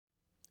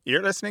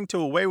You're listening to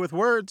Away with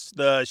Words,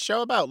 the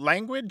show about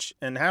language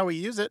and how we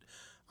use it.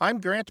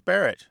 I'm Grant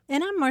Barrett.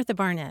 And I'm Martha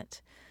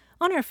Barnett.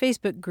 On our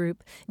Facebook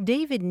group,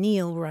 David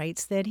Neal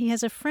writes that he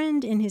has a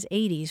friend in his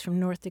 80s from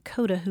North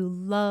Dakota who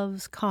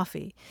loves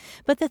coffee.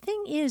 But the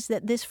thing is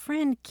that this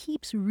friend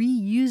keeps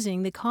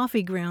reusing the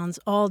coffee grounds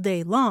all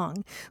day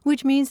long,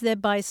 which means that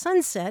by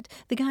sunset,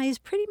 the guy is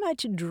pretty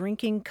much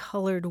drinking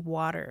colored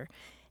water.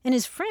 And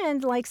his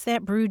friend likes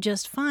that brew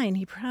just fine.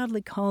 He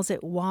proudly calls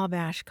it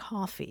Wabash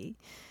coffee.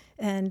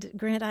 And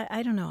Grant,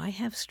 I don't know, I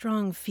have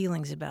strong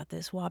feelings about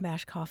this.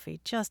 Wabash coffee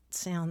just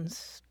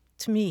sounds,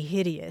 to me,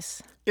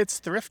 hideous. It's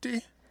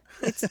thrifty.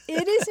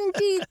 It is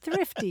indeed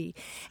thrifty.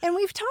 And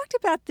we've talked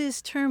about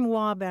this term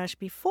Wabash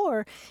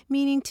before,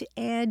 meaning to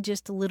add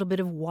just a little bit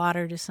of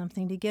water to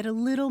something to get a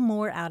little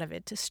more out of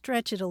it, to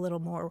stretch it a little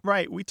more.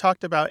 Right. We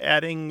talked about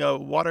adding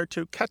water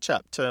to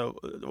ketchup, to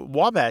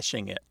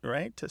wabashing it,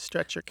 right? To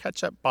stretch your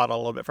ketchup bottle a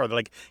little bit further,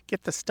 like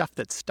get the stuff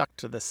that's stuck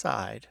to the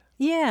side.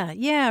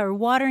 Yeah, or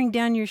watering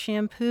down your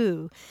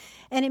shampoo.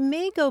 And it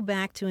may go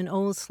back to an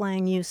old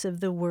slang use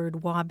of the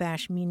word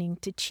wabash, meaning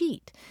to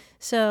cheat.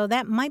 So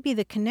that might be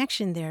the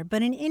connection there.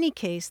 But in any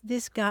case,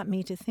 this got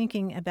me to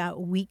thinking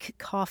about weak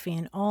coffee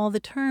and all the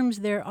terms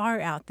there are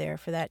out there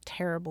for that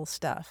terrible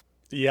stuff.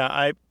 Yeah,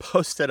 I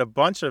posted a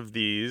bunch of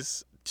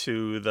these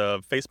to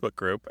the Facebook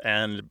group,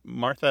 and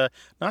Martha,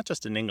 not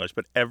just in English,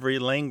 but every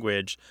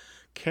language,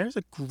 cares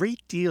a great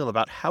deal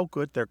about how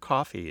good their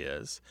coffee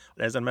is.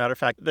 As a matter of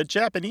fact, the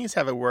Japanese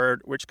have a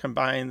word which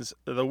combines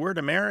the word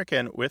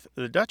American with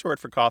the Dutch word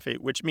for coffee,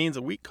 which means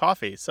weak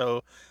coffee.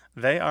 So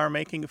they are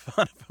making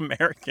fun of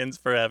Americans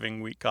for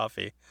having weak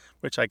coffee,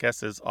 which I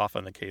guess is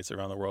often the case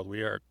around the world.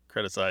 We are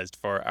criticized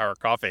for our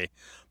coffee.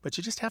 But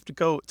you just have to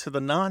go to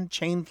the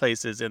non-chain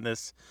places in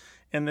this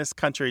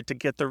country to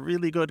get the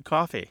really good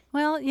coffee.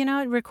 Well,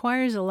 it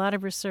requires a lot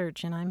of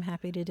research, and I'm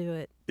happy to do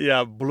it.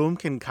 Yeah,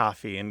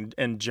 Blumenkaffee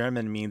in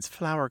German means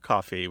flower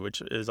coffee,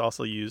 which is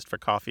also used for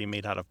coffee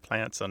made out of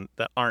plants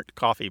that aren't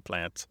coffee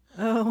plants.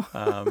 Oh.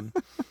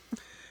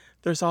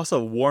 There's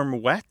also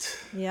warm wet.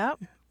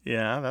 Yep.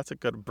 Yeah, that's a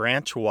good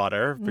branch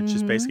water, which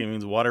just basically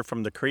means water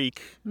from the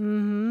creek.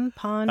 Mm-hmm.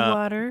 Pond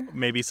water.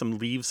 Maybe some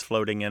leaves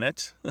floating in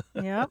it.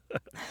 Yep.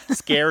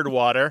 Scared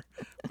water,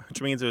 which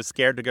means it was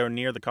scared to go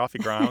near the coffee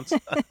grounds.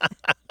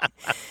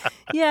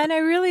 Yeah, and I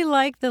really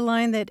like the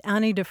line that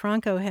Ani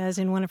DeFranco has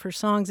in one of her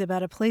songs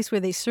about a place where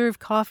they serve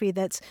coffee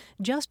that's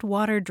just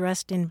water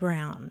dressed in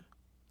brown.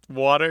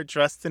 Water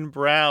dressed in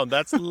brown.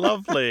 That's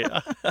lovely.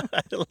 I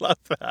love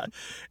that.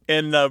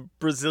 In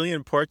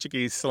Brazilian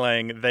Portuguese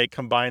slang, they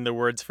combine the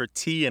words for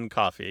tea and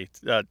coffee,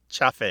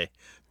 chafe,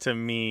 to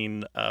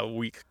mean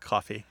weak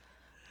coffee,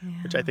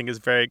 which I think is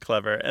very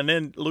clever. And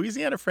in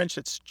Louisiana French,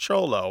 it's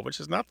cholo, which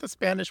is not the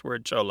Spanish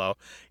word cholo.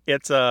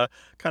 It's a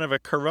kind of a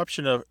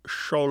corruption of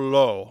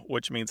cholo,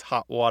 which means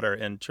hot water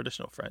in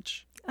traditional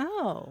French.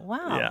 Oh,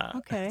 wow. Yeah.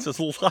 Okay. So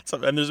there's lots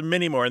of, and there's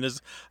many more, and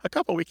there's a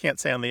couple we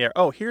can't say on the air.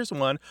 Oh, here's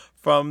one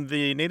from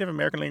the Native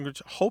American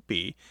language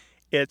Hopi.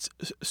 It's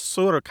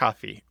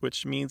sorokafi,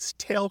 which means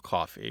tail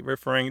coffee,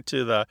 referring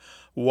to the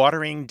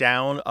watering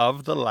down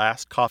of the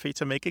last coffee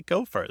to make it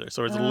go further.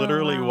 So it's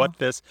literally what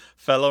this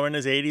fellow in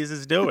his 80s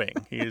is doing.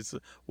 He's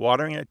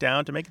watering it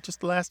down to make it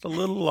just last a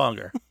little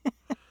longer.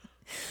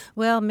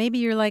 Well, maybe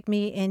you're like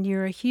me and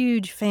you're a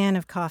huge fan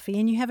of coffee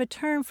and you have a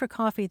term for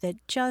coffee that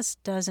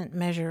just doesn't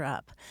measure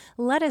up.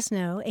 Let us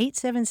know,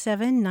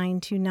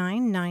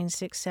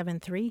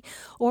 877-929-9673,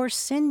 or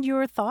send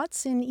your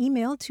thoughts in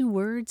email to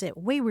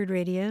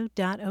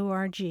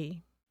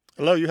words@waywardradio.org.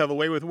 Hello, you have a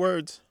way with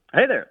words.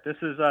 Hey there, this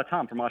is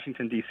Tom from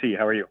Washington, D.C.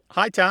 How are you?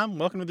 Hi, Tom.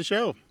 Welcome to the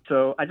show.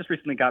 So I just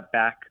recently got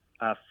back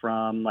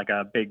from like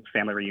a big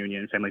family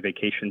reunion, family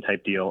vacation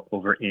type deal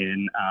over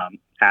in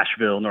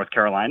Asheville, North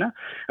Carolina.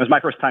 It was my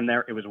first time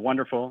there. It was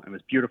wonderful. It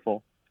was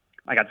beautiful.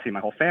 I got to see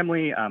my whole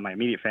family, my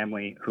immediate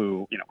family,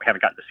 who, we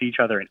haven't gotten to see each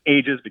other in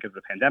ages because of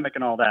the pandemic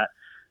and all that.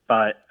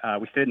 But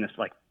we stayed in this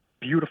like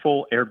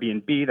beautiful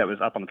Airbnb that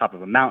was up on the top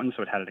of a mountain,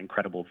 so it had an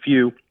incredible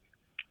view.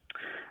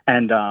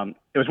 And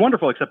it was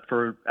wonderful, except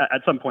for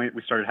at some point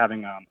we started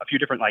having a few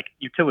different like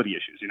utility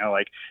issues.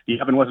 Like the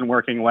oven wasn't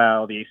working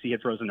well, the AC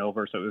had frozen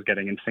over, so it was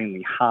getting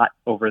insanely hot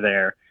over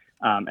there.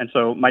 And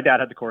so my dad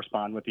had to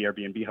correspond with the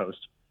Airbnb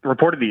host,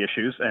 reported the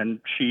issues, and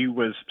she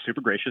was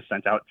super gracious,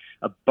 sent out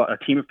a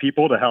team of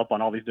people to help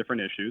on all these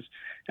different issues.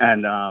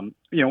 And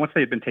once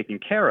they had been taken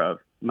care of,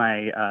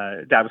 my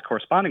dad was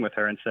corresponding with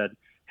her and said,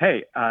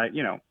 "Hey,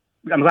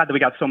 I'm glad that we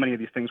got so many of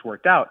these things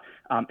worked out.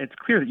 It's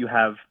clear that you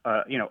have,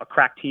 a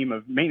crack team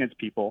of maintenance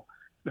people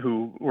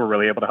who were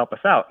really able to help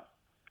us out."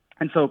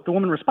 And so the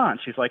woman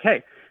responds. She's like,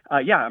 "Hey,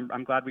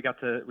 I'm glad we got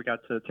to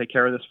take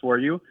care of this for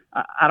you.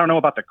 I don't know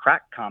about the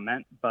crack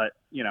comment, but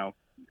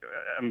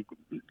I'm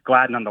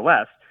glad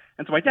nonetheless."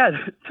 And so my dad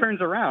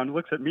turns around,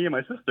 looks at me and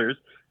my sisters,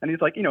 and he's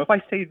like, "If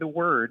I say the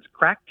words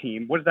crack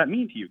team, what does that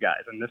mean to you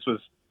guys?" And this was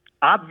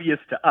obvious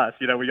to us.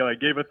 We like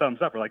gave a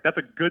thumbs up. We're like, "That's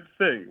a good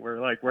thing.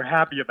 We're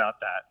happy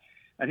about that."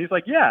 And he's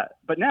like, "Yeah,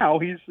 but now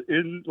he's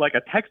in like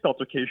a text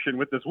altercation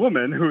with this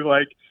woman who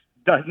like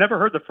never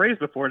heard the phrase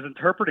before, is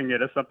interpreting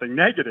it as something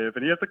negative,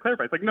 and he has to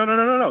clarify. It's like,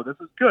 no, this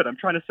is good. I'm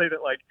trying to say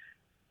that, like,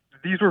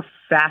 these were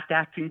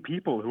fast-acting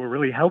people who were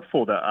really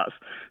helpful to us.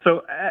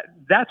 So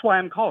that's why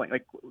I'm calling.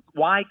 Like,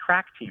 why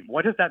crack team?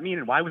 What does that mean,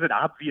 and why was it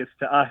obvious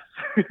to us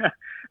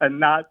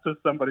and not to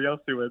somebody else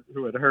who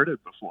had heard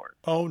it before?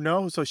 Oh,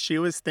 no. So she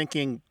was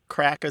thinking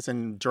crack as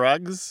in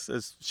drugs?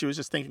 She was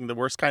just thinking the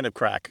worst kind of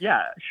crack.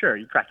 Yeah, sure.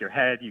 You crack your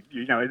head.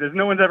 You know, there's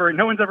no one's ever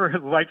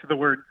liked the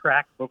word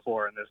crack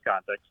before in this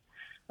context.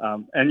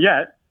 And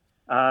yet,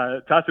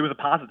 to us, it was a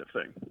positive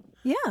thing.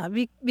 Yeah,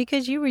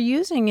 because you were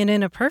using it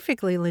in a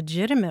perfectly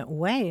legitimate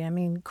way. I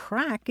mean,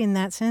 crack in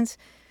that sense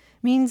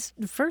means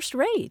first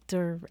rate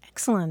or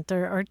excellent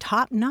or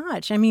top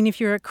notch. I mean,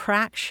 if you're a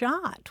crack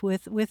shot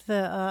with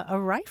a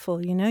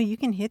rifle, you know, you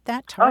can hit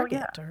that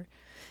target. Oh,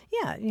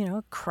 yeah. Or,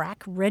 a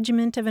crack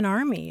regiment of an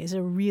army is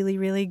a really,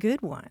 really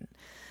good one.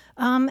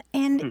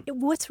 And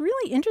what's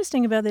really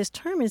interesting about this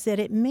term is that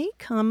it may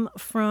come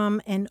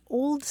from an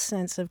old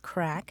sense of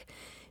crack,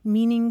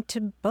 meaning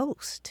to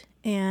boast.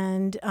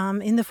 And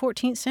in the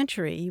 14th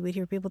century, you would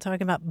hear people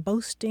talking about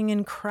boasting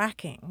and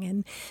cracking.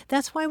 And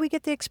that's why we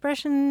get the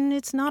expression,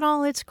 it's not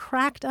all it's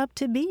cracked up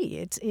to be.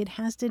 It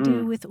has to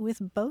do with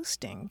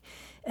boasting.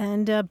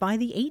 And by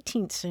the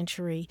 18th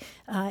century,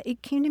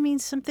 it came to mean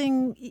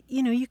something,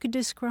 you know, you could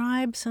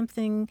describe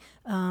something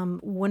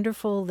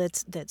wonderful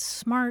that's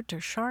smart or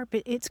sharp.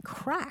 It's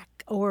crack.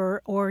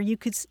 Or you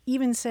could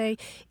even say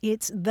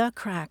it's the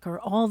crack or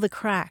all the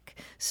crack.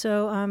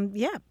 So,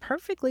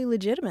 perfectly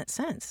legitimate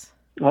sense.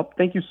 Well,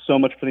 thank you so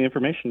much for the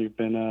information. You've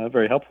been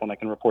very helpful, and I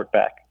can report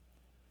back.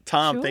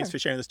 Tom, Sure. Thanks for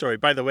sharing the story.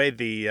 By the way,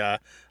 the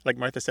like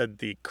Martha said,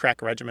 the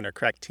crack regiment or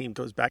crack team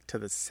goes back to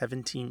the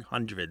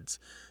 1700s.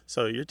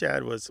 So your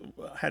dad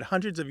had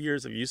hundreds of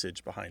years of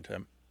usage behind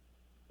him.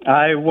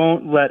 I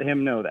won't let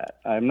him know that.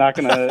 I'm not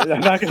gonna say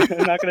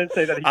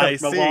that he comes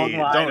from a long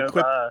line of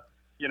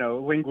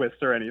linguists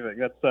or anything.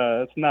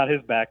 That's not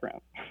his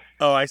background.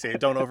 Oh, I see.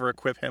 Don't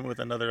over-equip him with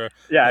another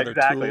exactly.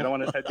 tool. I don't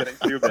want his head getting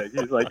too big.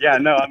 He's like, yeah,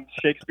 no, I'm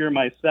Shakespeare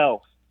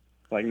myself.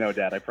 Like, no,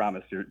 Dad, I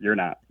promise you're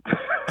not.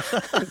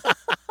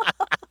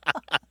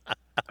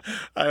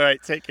 All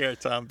right. Take care,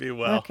 Tom. Be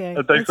well. Okay.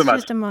 Thanks so much.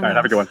 Just among All right,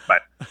 have a good one.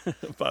 Bye.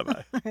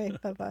 Bye-bye. All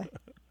right, bye-bye.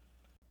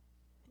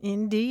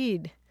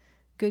 Indeed.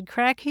 Good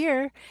crack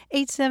here.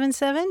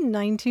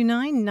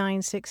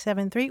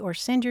 877-929-9673 or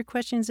send your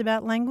questions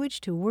about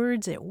language to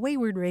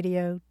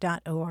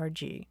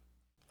words@waywardradio.org.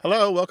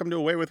 Hello. Welcome to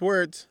Away with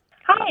Words.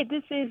 Hi,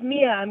 this is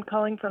Mia. I'm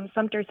calling from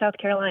Sumter, South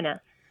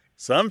Carolina.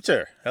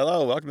 Sumter.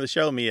 Hello. Welcome to the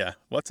show, Mia.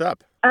 What's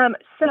up?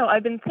 So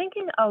I've been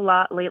thinking a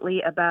lot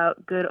lately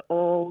about good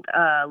old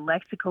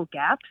lexical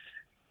gaps.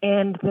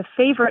 And the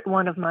favorite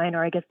one of mine,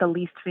 or I guess the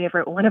least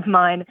favorite one of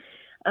mine,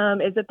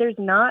 is that there's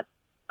not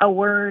a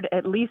word,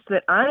 at least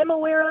that I'm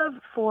aware of,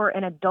 for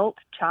an adult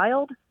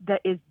child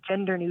that is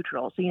gender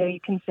neutral. So,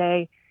 you can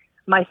say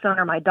my son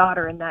or my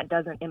daughter, and that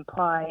doesn't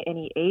imply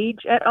any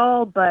age at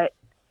all. But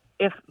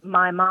if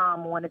my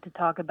mom wanted to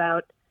talk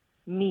about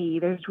me,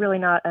 there's really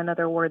not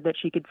another word that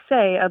she could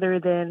say other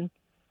than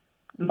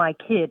my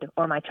kid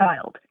or my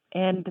child.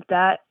 And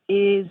that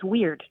is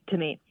weird to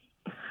me.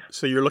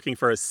 So you're looking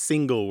for a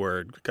single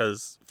word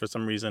because for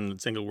some reason a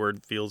single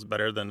word feels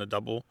better than a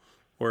double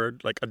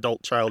word, like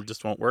adult child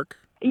just won't work?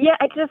 Yeah,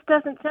 it just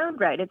doesn't sound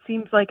right. It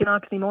seems like an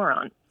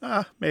oxymoron.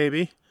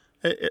 Maybe.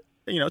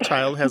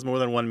 Child has more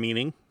than one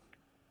meaning,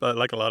 but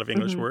like a lot of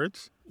English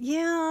words.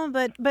 Yeah,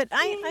 but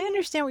I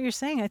understand what you're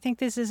saying. I think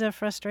this is a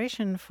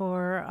frustration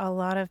for a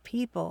lot of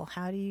people.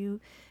 How do you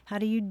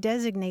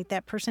designate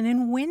that person,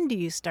 and when do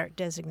you start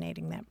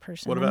designating that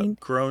person? What about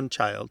grown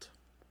child?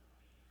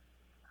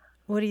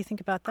 What do you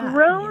think about that?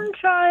 Grown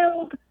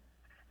child,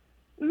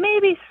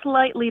 maybe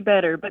slightly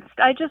better, but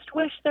I just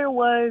wish there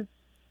was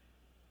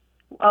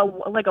a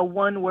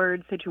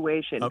one-word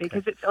situation. Okay.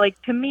 Because it's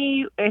like, to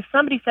me, if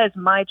somebody says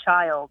my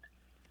child,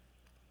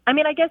 I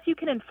mean, I guess you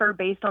can infer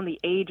based on the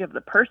age of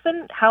the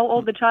person how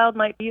old the child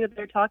might be that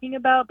they're talking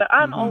about, but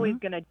I'm always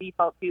going to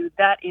default to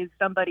that is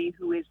somebody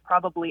who is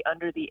probably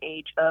under the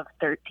age of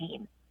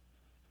 13.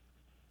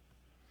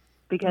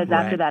 Because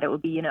after that, it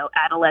would be,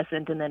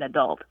 adolescent and then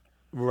adult.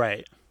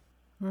 Right.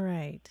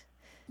 Right.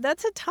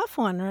 That's a tough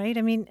one, right?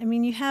 I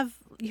mean, you have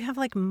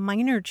like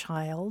minor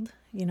child,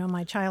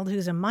 my child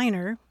who's a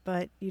minor,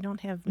 but you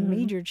don't have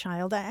major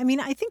child. I mean,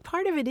 I think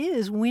part of it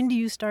is when do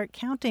you start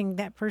counting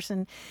that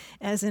person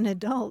as an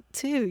adult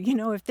too?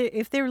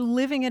 If they're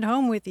living at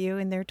home with you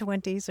in their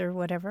 20s or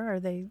whatever,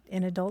 are they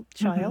an adult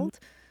child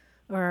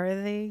or are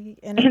they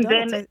an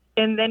adult?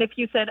 And then if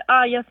you said,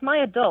 yes, my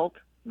adult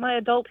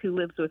who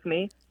lives with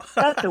me,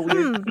 that's a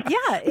weird.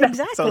 Yeah,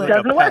 exactly. It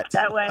doesn't work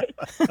that way.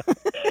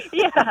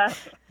 Yeah.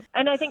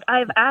 And I think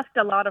I've asked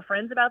a lot of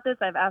friends about this.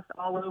 I've asked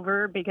all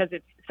over because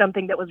it's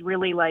something that was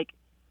really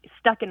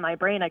stuck in my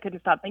brain. I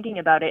couldn't stop thinking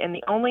about it. And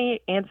the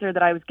only answer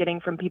that I was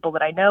getting from people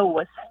that I know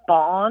was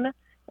spawn.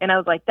 And I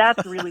was like,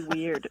 that's really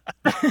weird.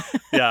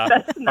 Yeah.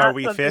 That's not Are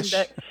we something fish?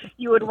 that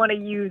you would want to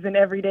use in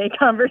everyday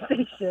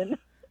conversation.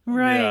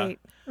 Right.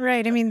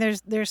 Right. I mean,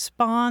 there's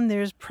spawn,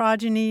 there's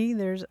progeny,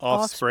 there's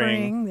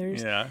offspring,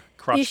 there's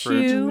crotch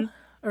fruit. issue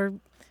or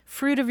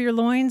fruit of your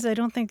loins. I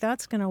don't think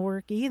that's going to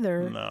work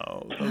either.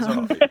 No. Those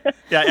are all,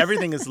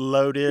 everything is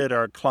loaded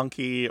or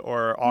clunky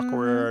or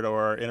awkward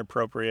or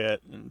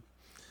inappropriate. And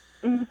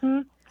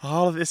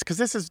all of this, because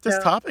this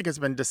topic has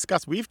been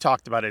discussed. We've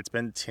talked about it. It's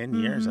been 10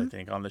 years, I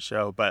think, on the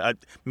show. But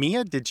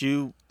Mia,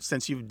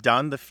 since you've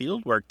done the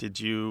field work, did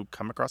you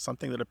come across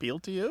something that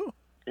appealed to you?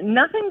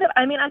 Nothing that,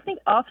 I mean, I think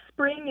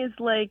offspring is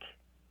like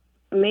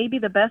maybe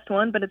the best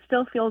one, but it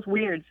still feels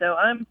weird. So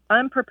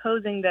I'm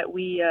proposing that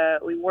we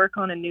work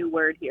on a new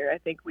word here. I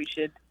think we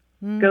should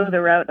go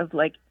the route of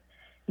like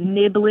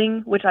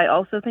nibbling, which I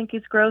also think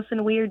is gross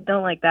and weird.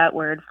 Don't like that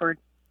word for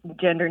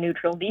gender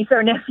neutral niece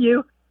or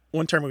nephew.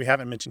 One term we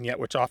haven't mentioned yet,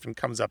 which often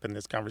comes up in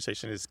this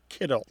conversation, is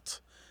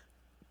kidult.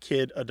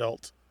 Kid,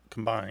 adult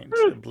combined,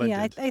 blended.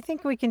 Yeah, I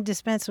think we can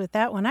dispense with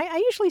that one. I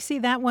usually see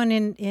that one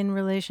in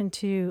relation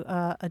to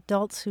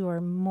adults who are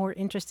more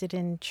interested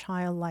in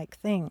childlike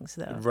things,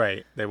 though.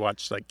 Right. They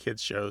watch like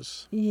kids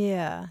shows.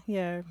 Yeah,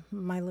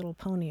 My Little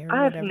Pony or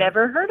I've whatever.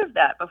 never heard of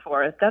that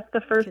before. That's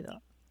the first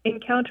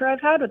encounter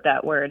I've had with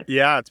that word.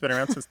 Yeah, it's been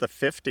around since the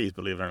 50s,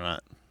 believe it or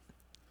not.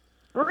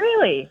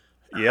 Really?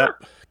 Yep.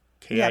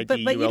 Yeah, but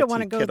you don't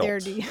want to go kidult. there,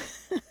 do you?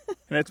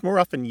 And it's more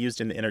often used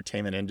in the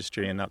entertainment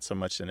industry and not so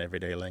much in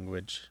everyday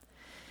language.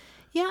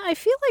 Yeah, I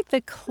feel like the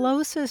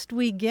closest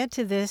we get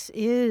to this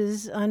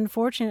is,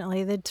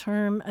 unfortunately, the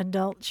term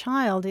adult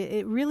child.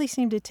 It really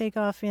seemed to take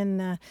off in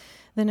the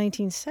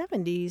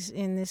 1970s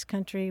in this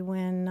country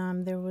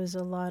when there was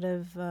a lot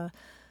of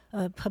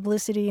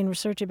publicity and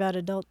research about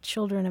adult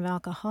children of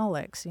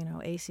alcoholics,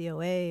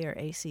 ACOA or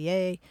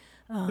ACA.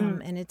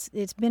 And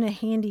it's been a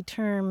handy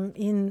term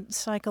in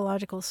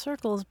psychological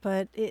circles,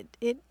 but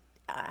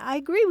I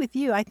agree with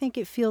you. I think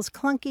it feels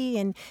clunky,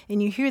 and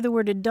you hear the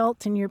word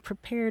adult and you're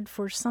prepared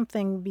for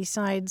something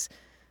besides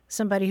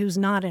somebody who's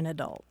not an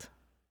adult.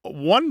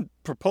 One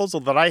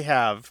proposal that I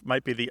have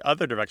might be the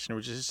other direction,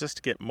 which is just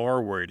to get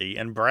more wordy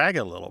and brag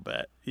a little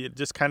bit. You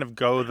just kind of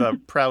go the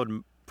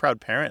proud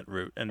parent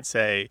route and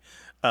say,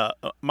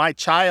 my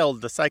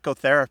child, the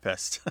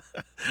psychotherapist,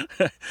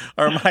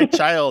 or my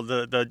child,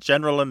 the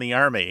general in the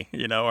army,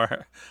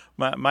 or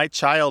my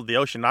child, the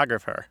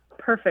oceanographer.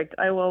 Perfect.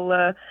 I will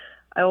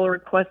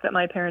request that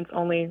my parents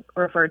only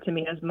refer to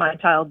me as my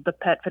child, the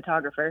pet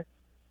photographer,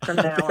 from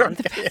now on.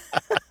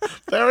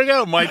 There we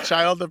go. My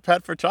child, the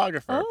pet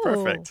photographer. Oh.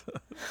 Perfect.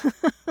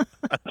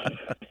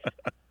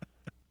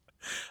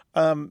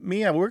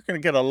 Mia, we're going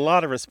to get a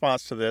lot of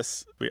response to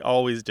this. We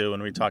always do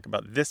when we talk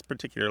about this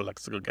particular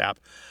lexical gap.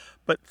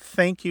 But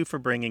thank you for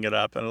bringing it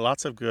up, and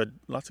lots of good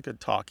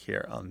talk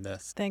here on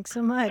this. Thanks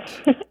so much.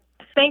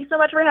 Thanks so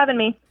much for having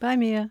me. Bye,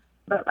 Mia.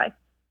 Bye-bye.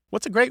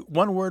 What's a great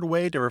one-word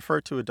way to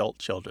refer to adult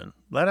children?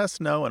 Let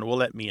us know, and we'll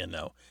let Mia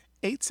know.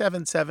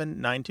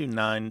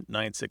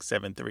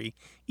 877-929-9673.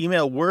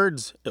 Email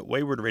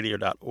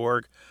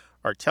words@waywordradio.org,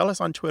 or tell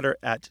us on Twitter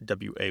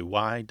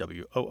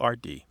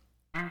 @WAYWORD.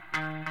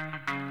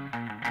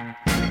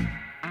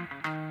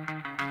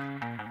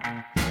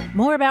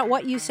 More about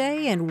what you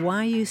say and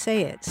why you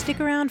say it. Stick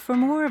around for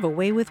more of A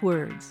Way with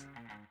Words.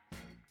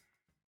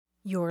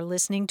 You're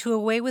listening to A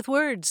Way with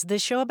Words, the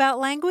show about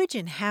language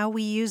and how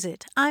we use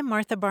it. I'm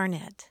Martha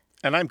Barnett.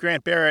 And I'm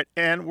Grant Barrett,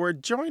 and we're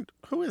joined...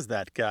 Who is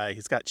that guy?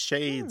 He's got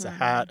shades, a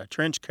hat, a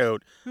trench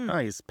coat. Oh,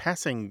 he's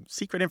passing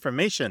secret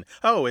information.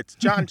 Oh, it's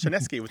John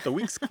Chaneski with the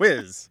week's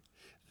quiz.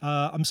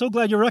 I'm so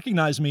glad you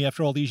recognize me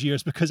after all these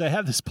years, because I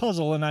have this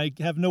puzzle and I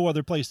have no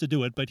other place to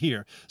do it but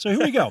here. So here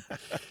we go.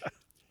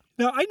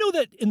 Now, I know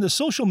that in the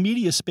social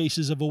media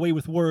spaces of A Way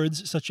with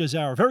Words, such as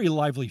our very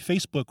lively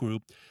Facebook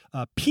group,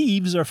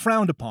 peeves are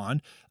frowned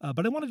upon,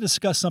 but I want to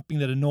discuss something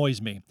that annoys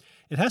me.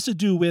 It has to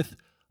do with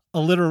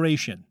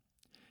alliteration.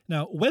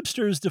 Now,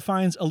 Webster's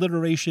defines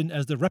alliteration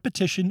as the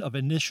repetition of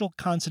initial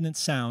consonant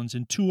sounds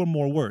in two or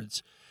more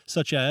words,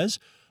 such as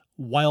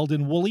wild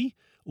and woolly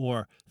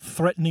or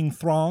threatening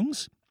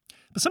throngs.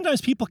 But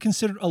sometimes people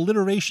consider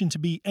alliteration to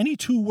be any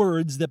two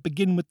words that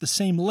begin with the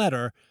same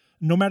letter,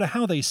 no matter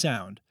how they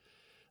sound.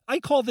 I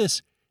call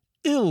this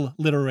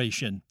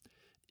illiteration.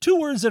 Two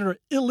words that are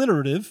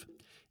alliterative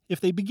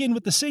if they begin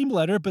with the same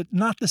letter but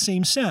not the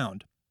same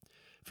sound.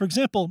 For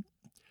example,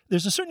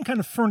 there's a certain kind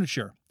of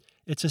furniture.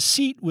 It's a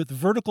seat with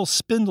vertical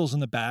spindles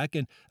in the back,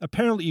 and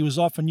apparently it was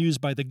often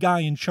used by the guy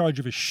in charge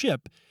of a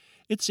ship.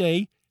 It's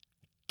a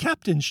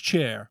captain's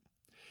chair.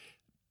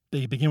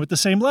 They begin with the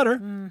same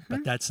letter,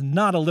 but that's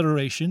not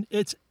alliteration.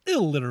 It's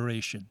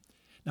illiteration.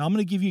 Now, I'm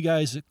going to give you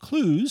guys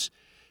clues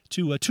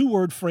to a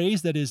two-word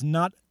phrase that is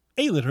not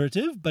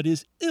alliterative, but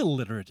is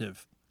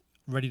illiterative.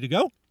 Ready to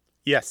go?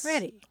 Yes.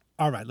 Ready.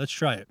 All right, let's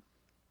try it.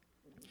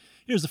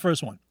 Here's the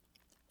first one.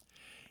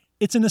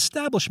 It's an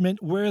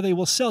establishment where they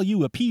will sell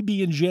you a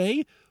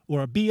PB&J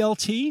or a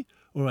BLT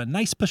or a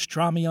nice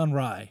pastrami on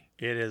rye.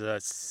 It is a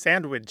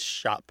sandwich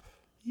shop.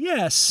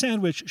 Yes,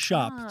 sandwich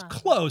shop. It's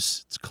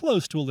close. It's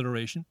close to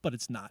alliteration, but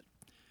it's not.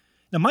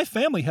 Now, my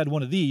family had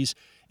one of these.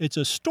 It's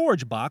a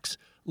storage box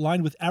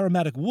lined with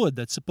aromatic wood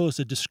that's supposed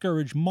to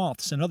discourage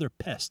moths and other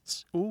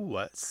pests. Ooh,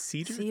 a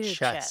cedar, Cedar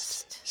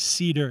chest.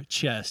 Cedar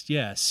chest,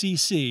 yeah,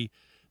 CC,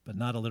 but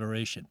not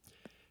alliteration.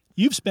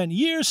 You've spent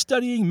years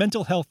studying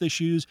mental health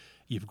issues.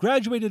 You've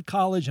graduated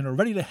college and are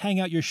ready to hang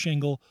out your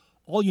shingle.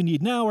 All you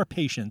need now are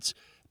patience.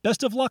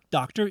 Best of luck,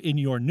 doctor, in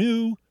your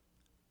new...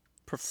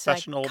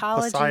 Professional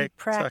Psychology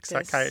practice.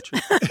 psychiatry.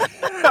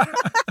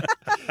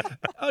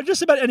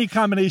 Just about any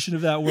combination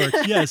of that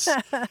works, yes.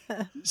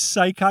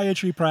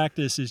 Psychiatry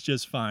practice is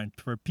just fine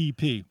for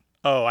PP.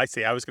 Oh, I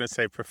see. I was going to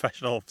say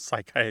professional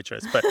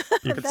psychiatrist, but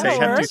you could say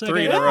That'll have work. to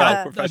 3 in a row.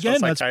 Yeah. Professional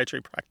Again, that's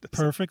psychiatry practice.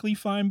 Perfectly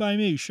fine by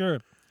me, sure.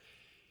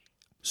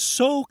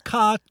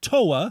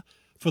 SOHCAHTOA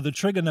for the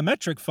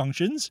trigonometric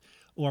functions,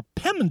 or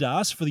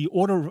PEMDAS for the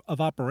order of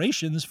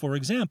operations, for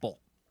example.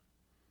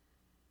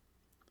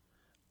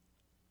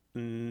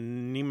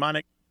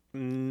 Mnemonic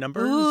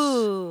numbers?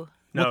 Ooh.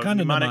 No, What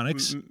kind of mnemonic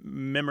mnemonics?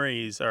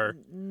 Memories are...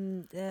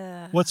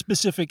 What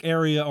specific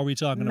area are we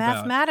talking about?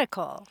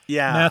 Mathematical.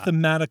 Yeah.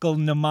 Mathematical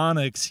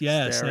mnemonics,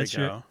 yes. There we That's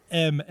your go.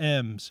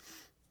 MMs.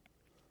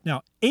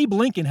 Now, Abe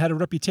Lincoln had a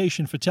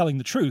reputation for telling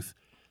the truth,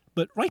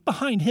 but right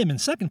behind him in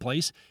second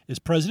place is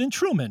President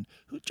Truman,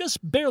 who just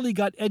barely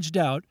got edged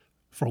out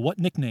for what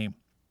nickname?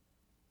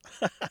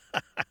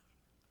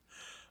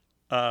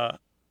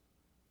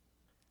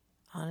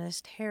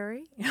 Honest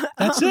Harry.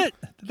 That's it.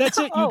 That's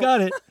it. You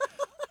got it.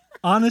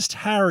 Honest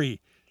Harry.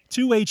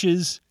 2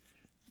 H's.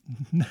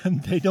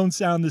 They don't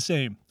sound the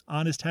same.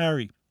 Honest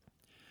Harry.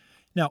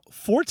 Now,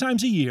 4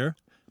 times a year,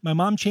 my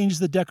mom changes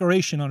the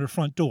decoration on her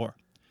front door.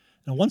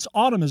 Now, once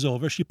autumn is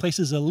over, she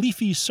places a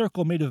leafy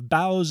circle made of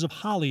boughs of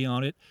holly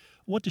on it.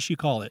 What does she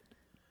call it?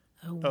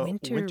 A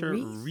winter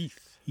wreath.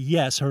 wreath.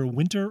 Yes, her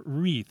winter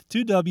wreath.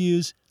 2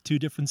 W's, 2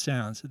 different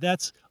sounds.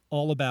 That's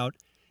all about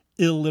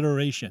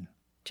alliteration.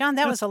 John,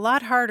 that was a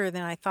lot harder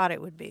than I thought it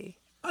would be.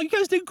 Oh, you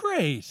guys did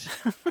great.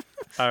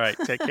 All right,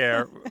 take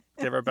care.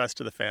 Give our best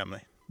to the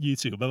family. You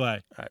too. Bye-bye.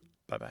 All right,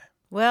 bye-bye.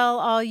 Well,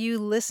 all you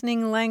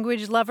listening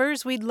language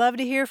lovers, we'd love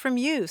to hear from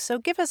you. So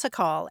give us a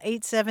call,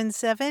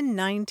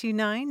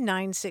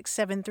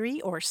 877-929-9673,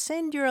 or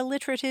send your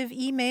alliterative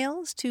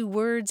emails to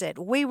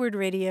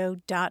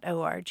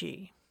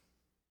words@waywardradio.org.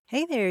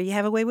 Hey there, you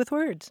have a way with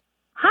words.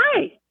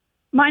 Hi,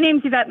 my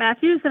name's Yvette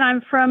Matthews, and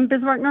I'm from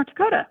Bismarck, North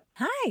Dakota.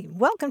 Hi,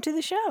 welcome to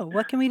the show.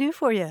 What can we do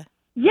for you?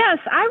 Yes,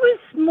 I was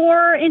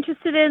more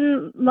interested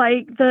in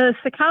the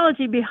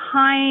psychology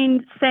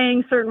behind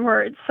saying certain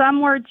words.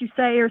 Some words you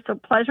say are so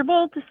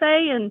pleasurable to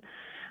say, and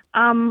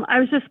I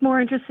was just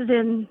more interested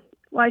in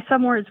why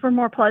some words were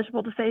more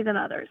pleasurable to say than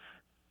others.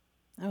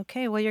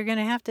 Okay, well, you're going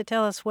to have to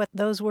tell us what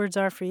those words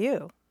are for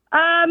you.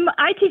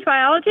 I teach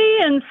biology,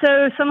 and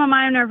so some of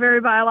mine are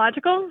very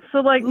biological.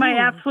 So, my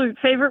absolute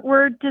favorite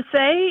word to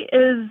say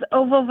is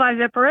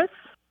ovoviviparous.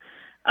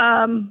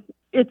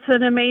 It's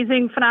an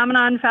amazing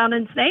phenomenon found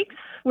in snakes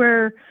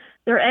where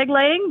they're egg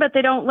laying, but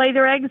they don't lay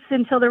their eggs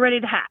until they're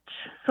ready to hatch.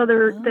 So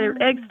their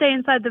eggs stay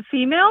inside the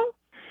female,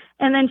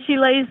 and then she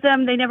lays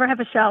them. They never have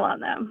a shell on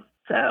them.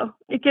 So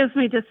it gives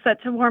me just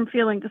such a warm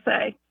feeling to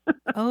say.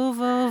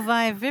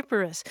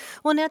 Ovoviviparous.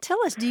 Well, now tell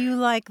us, do you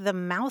like the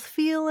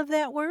mouthfeel of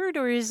that word,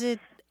 or is it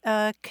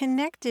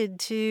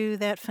connected to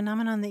that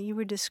phenomenon that you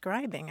were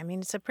describing? I mean,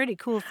 it's a pretty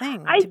cool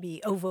thing to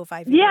be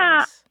ovoviviparous.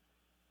 Yeah.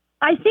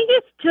 I think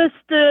it's just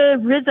the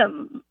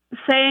rhythm,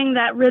 saying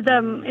that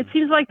rhythm. It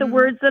seems like the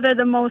words that are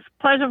the most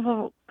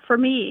pleasurable for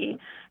me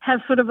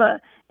have sort of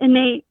a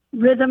innate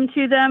rhythm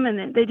to them,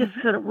 and they just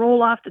sort of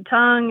roll off the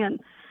tongue,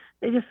 and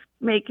they just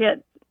make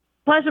it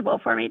pleasurable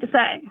for me to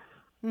say.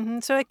 Mm-hmm.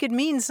 So it could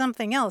mean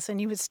something else,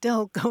 and you would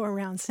still go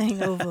around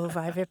saying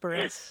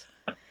ovoviviparous.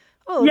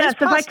 Oh, yes,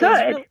 if I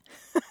could.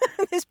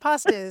 This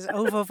pasta is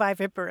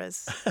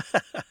ovoviviparous.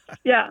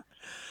 Yeah.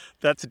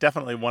 That's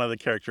definitely one of the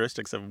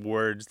characteristics of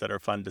words that are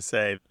fun to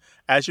say,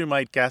 as you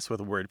might guess with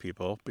word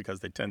people,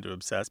 because they tend to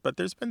obsess. But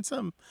there's been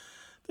some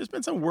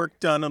work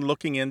done on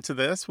looking into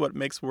this, what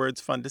makes words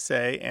fun to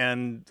say,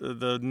 and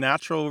the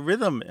natural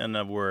rhythm in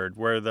a word,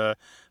 where the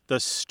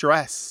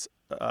stress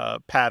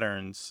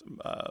patterns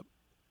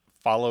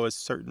follow a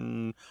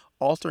certain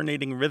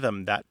alternating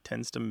rhythm that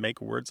tends to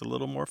make words a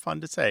little more fun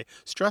to say.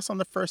 Stress on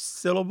the first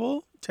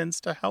syllable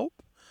tends to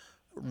help.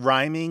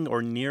 Rhyming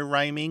or near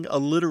rhyming,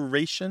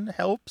 alliteration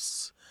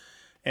helps,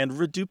 and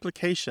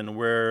reduplication,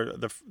 where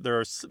there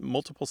are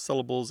multiple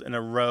syllables in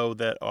a row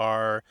that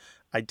are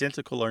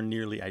identical or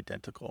nearly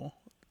identical,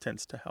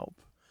 tends to help.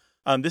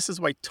 This is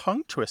why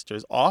tongue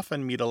twisters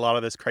often meet a lot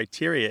of this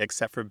criteria,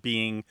 except for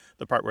being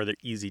the part where they're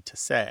easy to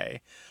say.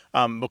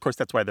 Of course,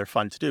 that's why they're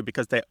fun to do,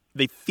 because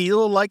they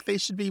feel like they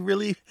should be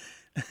really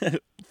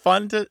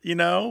fun to,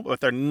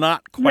 but they're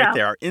not quite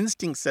there. Our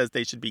instinct says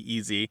they should be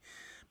easy,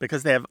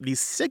 because they have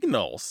these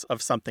signals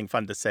of something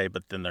fun to say,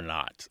 but then they're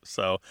not.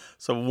 So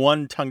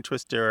one tongue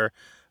twister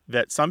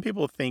that some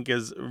people think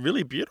is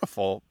really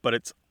beautiful, but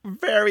it's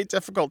very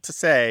difficult to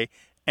say,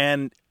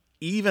 and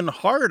even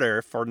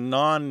harder for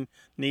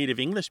non-native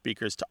English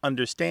speakers to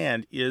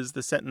understand, is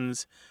the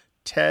sentence,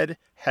 Ted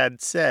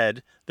had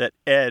said that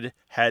Ed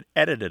had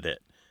edited it.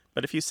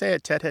 But if you say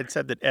it, Ted had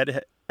said that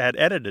Ed had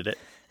edited it,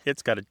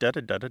 it's got a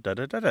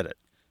da-da-da-da-da-da-da-da.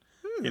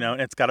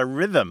 And it's got a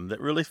rhythm that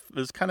really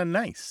is kind of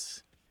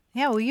nice.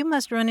 Yeah, well, you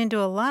must run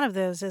into a lot of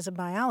those as a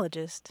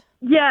biologist.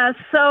 Yeah,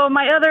 so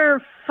my other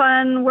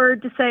fun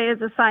word to say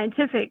is a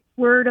scientific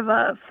word of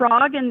a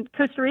frog in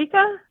Costa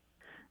Rica,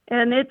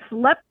 and it's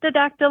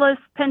Leptodactylus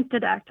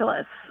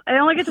pentadactylus. I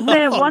only get to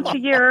say it once a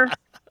year,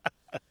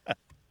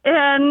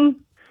 and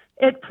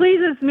it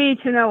pleases me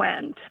to no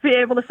end to be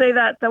able to say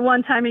that the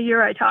one time a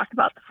year I talk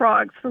about the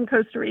frogs from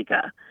Costa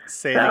Rica.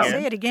 Say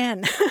it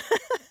again.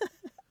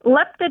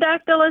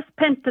 Leptodactylus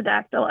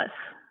pentadactylus.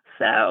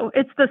 So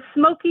it's the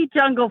smoky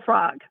jungle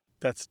frog.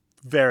 That's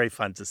very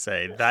fun to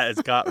say. That has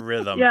got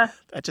rhythm. Yeah.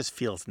 That just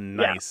feels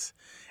nice.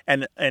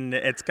 Yeah. And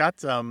it's got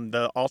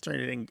the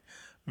alternating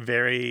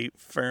very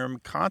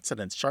firm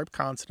consonants, sharp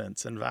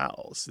consonants and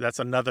vowels. That's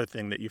another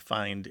thing that you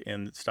find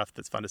in stuff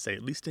that's fun to say,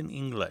 at least in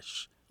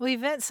English. Well,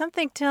 Yvette,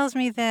 something tells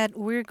me that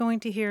we're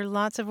going to hear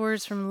lots of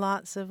words from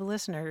lots of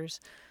listeners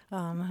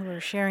who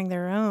are sharing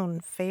their own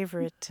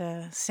favorite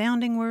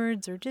sounding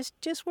words or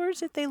just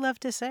words that they love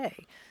to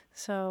say.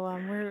 So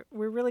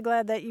we're really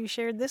glad that you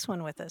shared this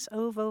one with us,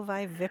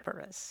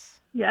 ovoviviparous.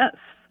 Yes.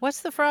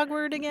 What's the frog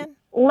word again?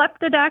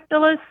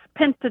 Leptodactylus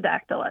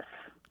pentadactylus.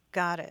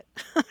 Got it.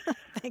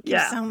 Thank you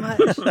so much.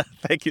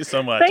 Thank you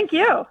so much. Thank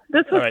you.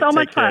 This was so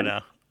much fun.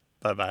 Now.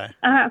 Bye-bye.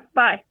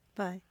 Bye.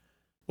 Bye.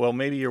 Well,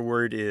 maybe your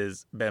word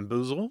is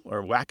bamboozle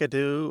or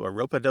wackadoo or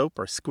rope-a-dope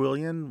or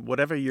squillion.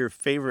 Whatever your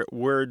favorite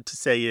word to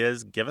say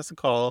is, give us a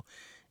call,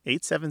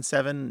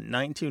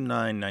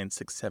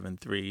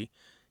 877-929-9673.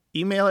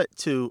 Email it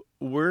to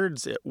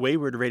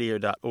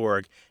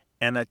words@waywardradio.org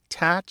and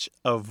attach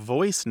a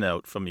voice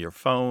note from your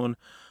phone,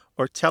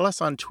 or tell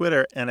us on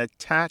Twitter and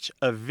attach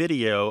a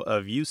video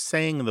of you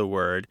saying the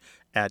word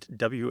at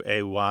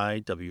WAYWORD.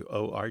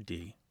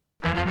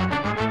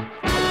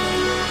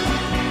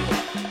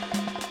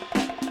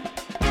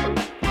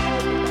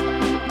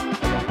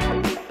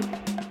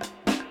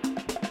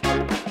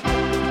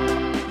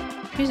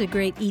 Here's a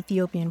great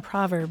Ethiopian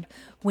proverb.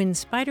 When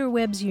spider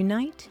webs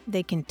unite,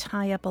 they can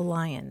tie up a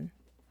lion.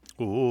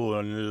 Ooh,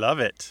 I love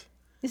it.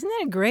 Isn't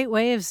that a great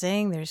way of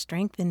saying there's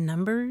strength in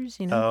numbers,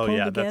 pull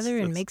together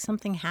and make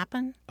something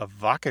happen?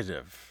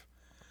 Evocative.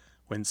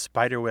 When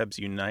spider webs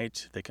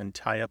unite, they can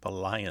tie up a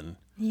lion.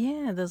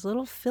 Yeah, those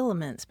little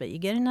filaments, but you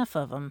get enough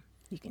of them,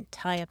 you can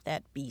tie up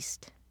that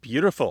beast.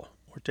 Beautiful.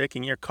 We're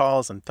taking your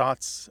calls and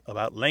thoughts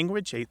about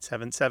language.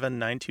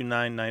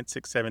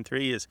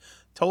 877-929-9673 is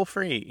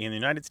toll-free in the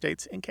United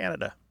States and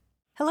Canada.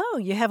 Hello,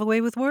 you have a way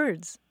with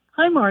words.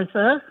 Hi,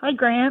 Martha. Hi,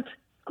 Grant.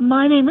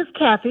 My name is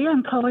Kathy.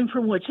 I'm calling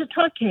from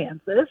Wichita,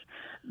 Kansas.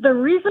 The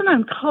reason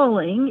I'm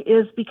calling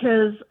is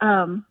because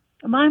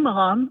my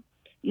mom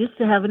used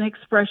to have an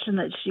expression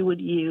that she would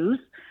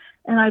use,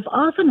 and I've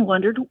often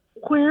wondered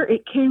where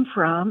it came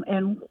from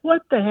and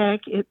what the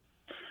heck it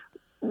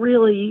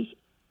really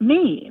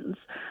means.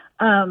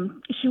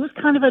 She was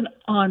kind of an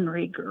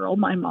ornery girl,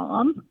 my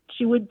mom.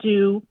 She would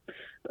do,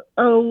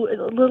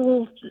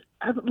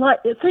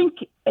 think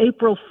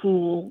April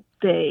Fool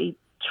Day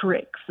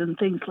tricks and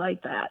things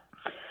like that.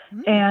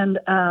 Mm-hmm. And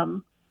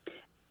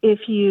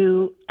if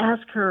you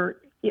ask her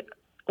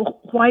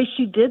why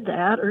she did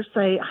that or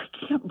say, I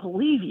can't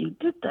believe you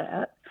did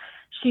that,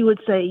 she would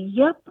say,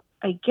 yep,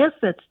 I guess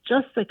that's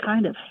just the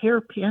kind of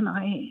hairpin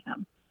I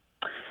am.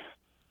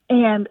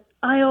 And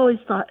I always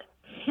thought,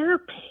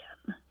 hairpin?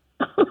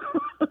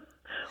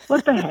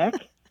 What the heck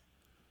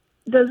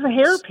does a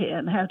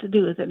hairpin have to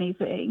do with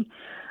anything?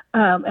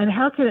 And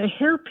how can a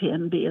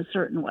hairpin be a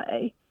certain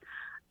way?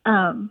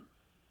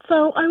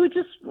 So I was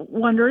just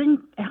wondering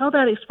how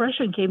that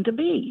expression came to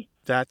be.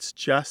 That's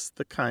just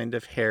the kind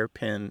of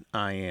hairpin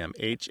I am.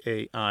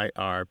 HAIRPIN,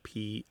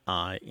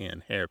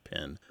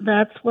 hairpin.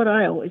 That's what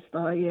I always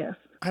thought, yes.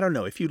 I don't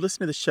know. If you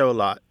listen to the show a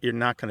lot, you're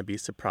not going to be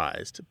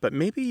surprised. But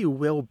maybe you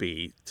will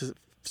be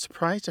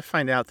surprised to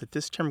find out that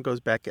this term goes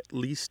back at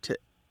least to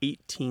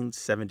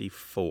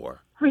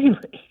 1874.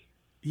 Really?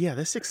 Yeah,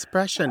 this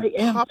expression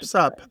pops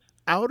up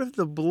out of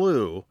the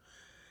blue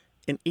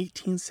in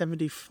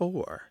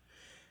 1874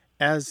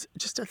 as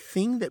just a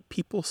thing that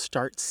people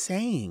start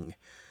saying.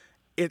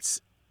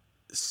 It's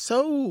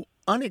so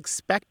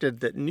unexpected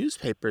that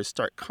newspapers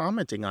start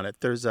commenting on it.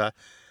 There's a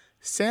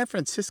San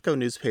Francisco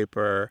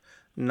newspaper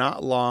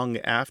not long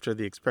after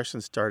the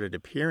expression started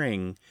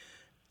appearing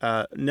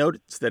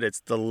notes that it's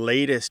the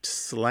latest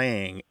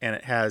slang and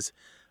it has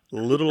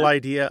little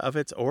idea of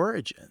its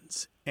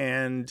origins.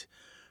 And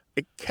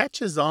it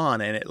catches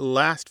on and it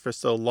lasts for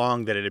so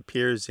long that it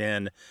appears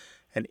in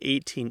an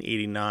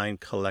 1889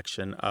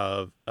 collection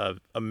of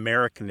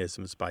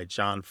Americanisms by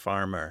John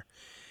Farmer.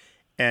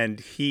 And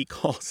he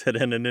calls it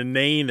an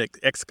inane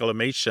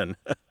exclamation.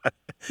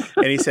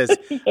 And he says,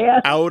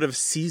 out of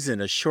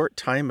season a short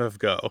time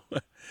ago.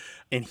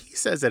 And he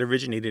says that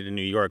originated in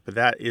New York, but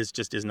that is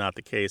not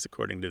the case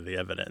according to the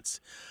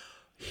evidence.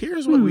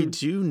 Here's what we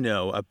do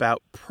know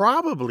about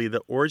probably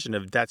the origin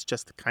of that's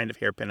just the kind of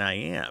hairpin I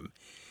am,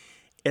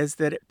 is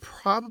that it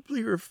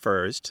probably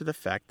refers to the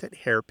fact that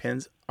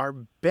hairpins are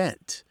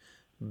bent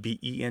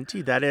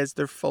B-E-N-T. That is,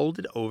 they're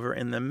folded over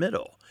in the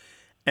middle.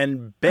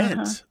 And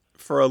bent,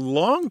 for a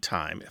long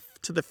time,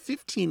 to the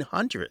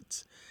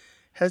 1500s,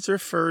 has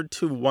referred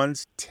to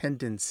one's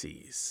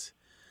tendencies.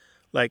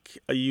 Like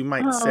you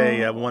might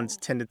say one's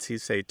tendency,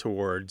 say,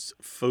 towards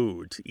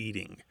food,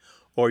 eating,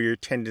 or your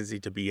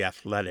tendency to be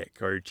athletic,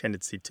 or your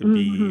tendency to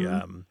be,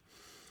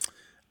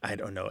 I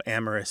don't know,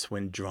 amorous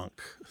when drunk,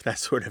 that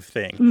sort of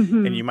thing.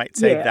 And you might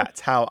say,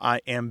 that's how I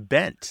am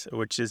bent,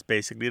 which is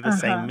basically the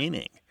same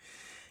meaning.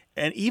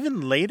 And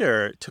even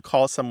later, to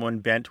call someone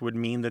bent would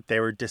mean that they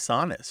were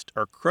dishonest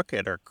or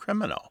crooked or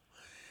criminal.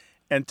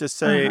 And to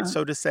say,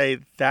 so to say,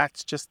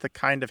 that's just the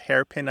kind of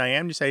hairpin I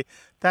am, you say,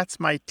 that's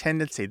my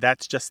tendency.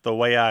 That's just the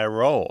way I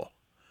roll.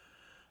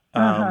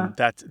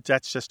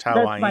 That's just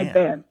how I am. That's my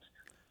bent.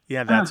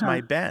 Yeah, that's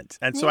my bent.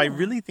 And so I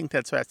really think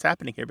that's what's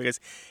happening here,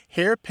 because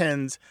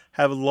hairpins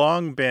have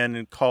long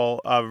been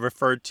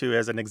referred to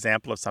as an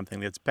example of something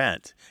that's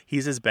bent.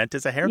 He's as bent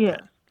as a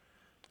hairpin.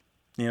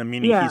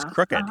 Meaning he's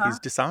crooked, he's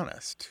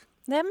dishonest.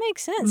 That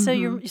makes sense.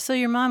 So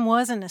your mom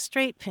wasn't a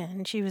straight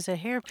pin; she was a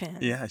hairpin.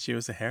 Yeah, she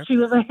was a hairpin. She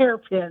was a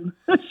hairpin.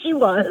 She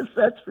was.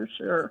 That's for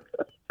sure.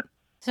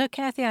 So,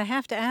 Kathy, I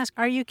have to ask: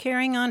 are you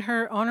carrying on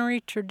her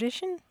honorary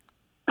tradition?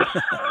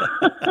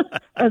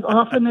 As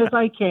often as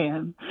I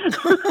can.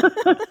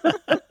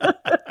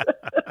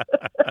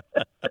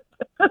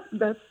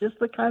 That's just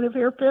the kind of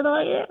hairpin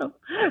I am.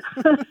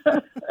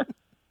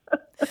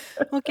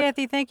 Well,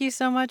 Kathy, thank you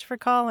so much for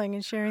calling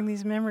and sharing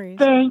these memories.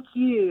 Thank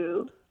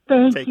you.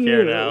 Thank you. Take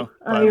care now.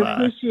 I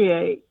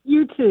appreciate.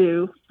 You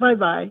too.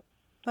 Bye-bye.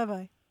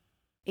 Bye-bye.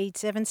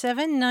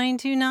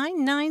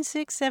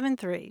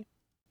 877-929-9673.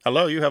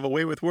 Hello, you have a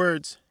way with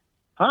words.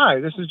 Hi,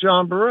 this is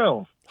John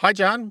Burrell. Hi,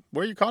 John.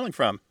 Where are you calling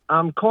from?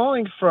 I'm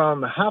calling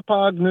from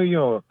Hauppauge, New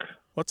York.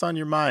 What's on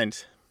your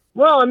mind?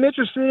 Well, I'm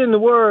interested in the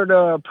word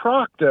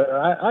proctor.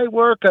 I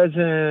work as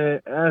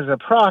a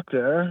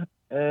proctor,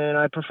 and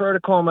I prefer to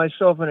call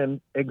myself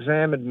an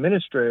exam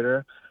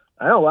administrator.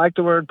 I don't like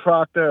the word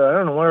proctor. I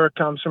don't know where it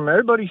comes from.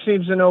 Everybody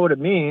seems to know what it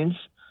means,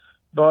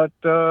 but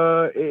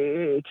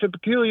it's a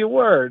peculiar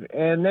word.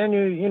 And then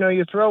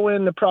you throw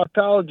in the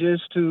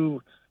proctologist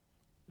who,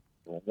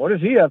 what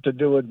does he have to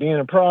do with being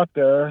a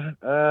proctor?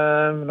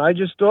 I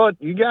just thought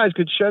you guys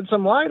could shed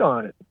some light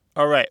on it.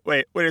 All right.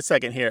 Wait a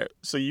second here.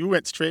 So you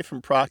went straight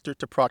from proctor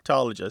to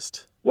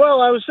proctologist.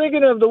 Well, I was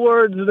thinking of the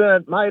words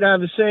that might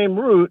have the same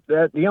root.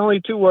 That the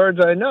only two words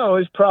I know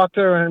is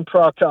proctor and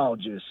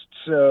proctologist.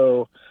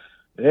 So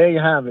there you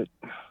have it.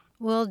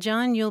 Well,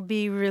 John, you'll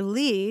be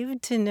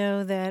relieved to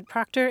know that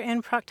proctor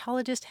and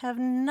proctologist have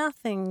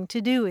nothing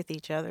to do with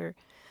each other.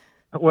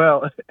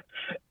 Well,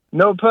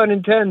 no pun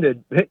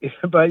intended,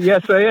 but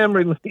yes, I am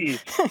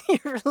relieved.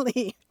 You're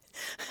relieved.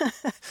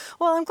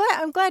 Well,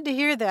 I'm glad to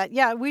hear that.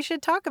 Yeah, we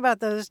should talk about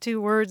those two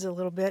words a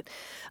little bit.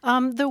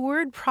 The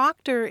word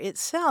proctor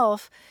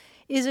itself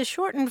is a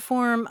shortened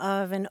form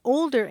of an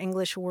older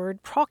English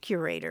word,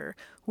 procurator,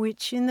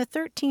 which in the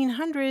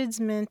 1300s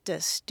meant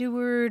a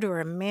steward or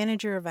a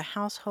manager of a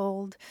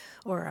household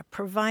or a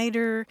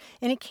provider,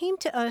 and it came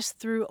to us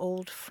through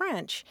Old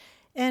French.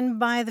 And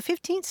by the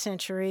 15th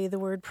century, the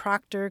word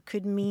proctor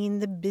could mean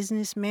the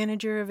business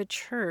manager of a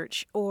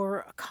church or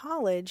a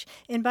college.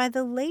 And by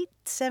the late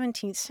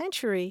 17th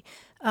century,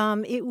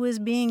 it was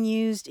being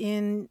used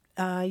in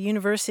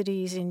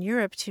universities in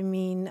Europe to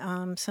mean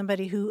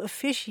somebody who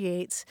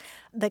officiates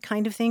the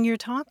kind of thing you're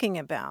talking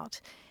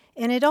about.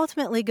 And it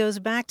ultimately goes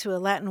back to a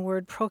Latin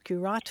word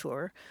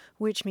procurator,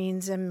 which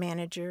means a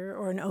manager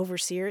or an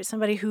overseer. It's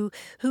somebody who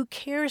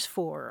cares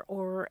for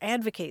or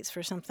advocates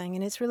for something.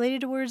 And it's related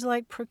to words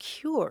like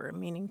procure,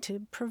 meaning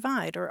to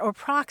provide, or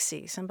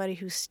proxy, somebody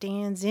who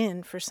stands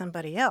in for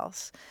somebody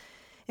else.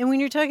 And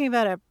when you're talking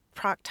about a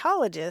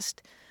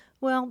proctologist,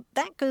 well,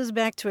 that goes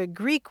back to a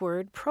Greek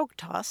word,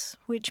 proktos,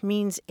 which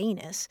means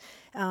anus.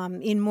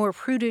 In more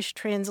prudish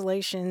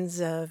translations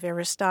of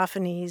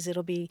Aristophanes,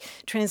 it'll be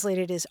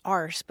translated as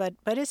arse, but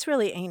it's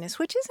really anus,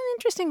 which is an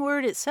interesting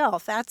word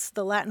itself. That's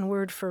the Latin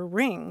word for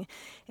ring.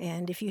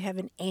 And if you have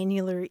an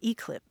annular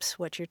eclipse,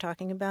 what you're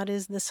talking about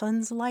is the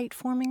sun's light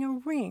forming a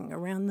ring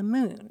around the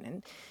moon.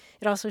 And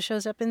it also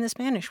shows up in the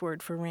Spanish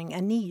word for ring,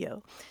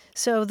 anillo.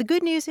 So the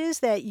good news is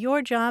that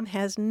your job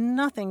has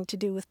nothing to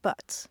do with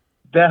butts.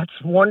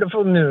 That's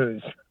wonderful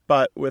news.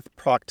 But with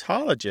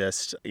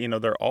proctologist,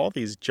 there are all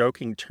these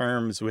joking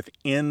terms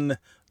within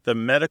the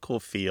medical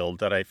field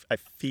that I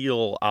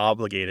feel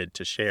obligated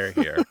to share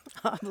here.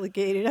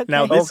 Obligated, okay.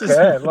 Now, this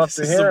I'd love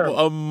to hear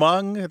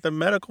among the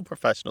medical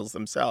professionals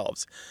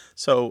themselves.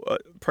 So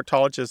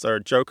proctologists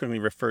are jokingly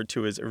referred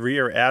to as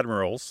rear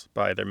admirals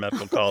by their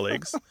medical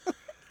colleagues.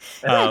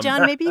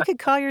 John, maybe you could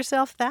call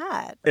yourself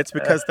that. It's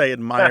because they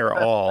admire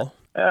all.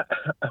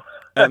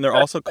 And they're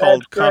also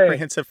called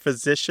comprehensive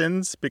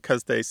physicians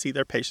because they see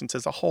their patients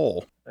as a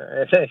whole.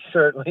 They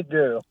certainly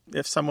do.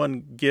 If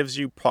someone gives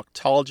you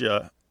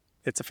proctologia,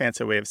 it's a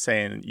fancy way of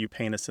saying you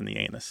pain us in the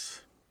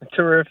anus.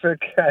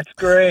 Terrific. That's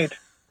great.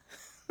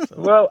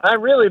 Well, I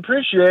really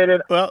appreciate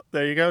it. Well,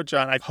 there you go,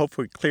 John. I hope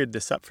we cleared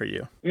this up for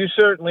you. You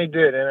certainly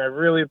did, and I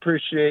really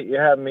appreciate you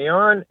having me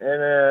on.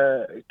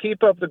 And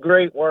keep up the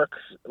great work.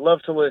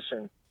 Love to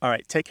listen. All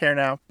right, take care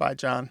now. Bye,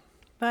 John.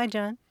 Bye,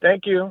 John.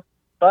 Thank you. Take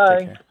Bye.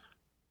 care.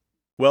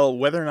 Well,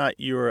 whether or not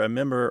you're a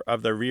member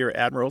of the Rear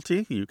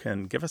Admiralty, you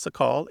can give us a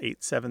call,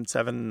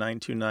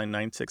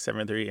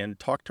 877-929-9673, and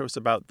talk to us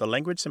about the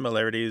language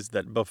similarities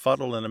that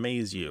befuddle and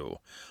amaze you.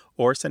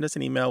 Or send us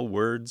an email,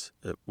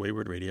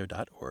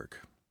 words@waywardradio.org.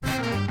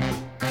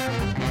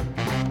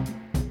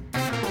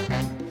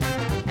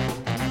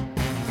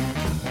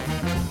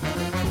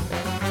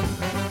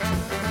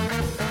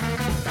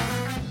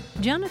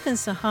 Jonathan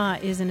Saha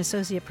is an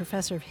associate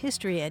professor of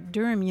history at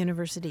Durham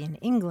University in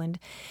England,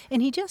 and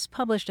he just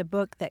published a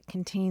book that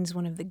contains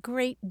one of the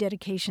great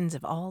dedications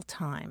of all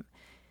time.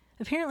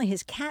 Apparently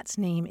his cat's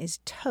name is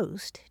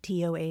Toast,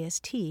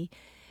 T-O-A-S-T,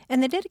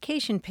 and the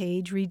dedication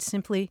page reads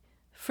simply,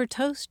 "For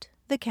Toast,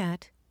 the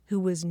cat, who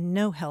was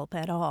no help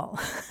at all."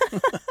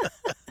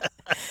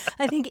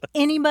 I think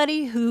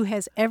anybody who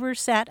has ever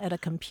sat at a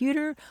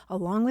computer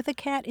along with a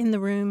cat in the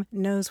room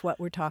knows what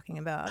we're talking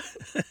about.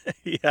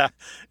 Yeah,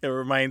 it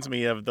reminds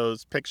me of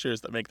those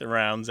pictures that make the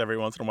rounds every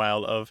once in a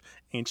while of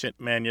ancient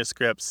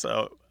manuscripts,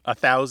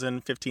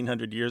 1,000,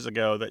 1,500 years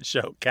ago, that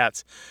show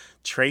cats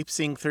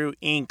traipsing through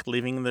ink,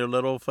 leaving their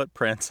little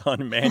footprints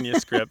on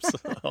manuscripts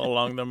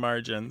along the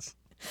margins.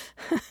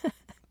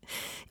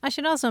 I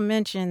should also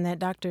mention that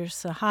Dr.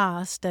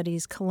 Saha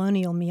studies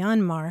colonial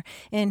Myanmar,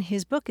 and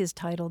his book is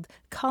titled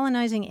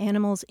Colonizing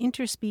Animals'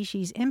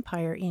 Interspecies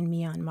Empire in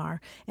Myanmar,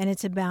 and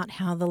it's about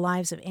how the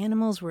lives of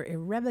animals were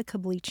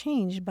irrevocably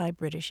changed by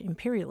British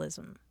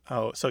imperialism.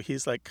 Oh, so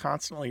he's like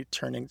constantly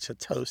turning to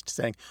Toast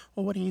saying,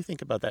 well, what do you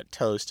think about that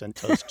toast? And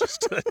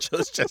Toast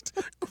just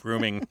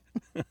grooming,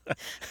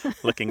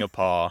 licking a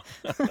paw,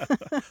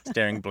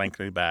 staring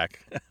blankly back.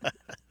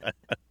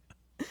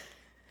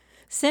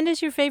 Send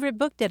us your favorite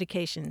book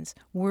dedications,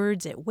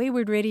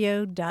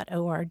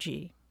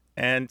 words@waywardradio.org.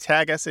 And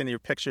tag us in your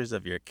pictures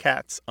of your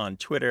cats on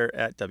Twitter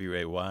at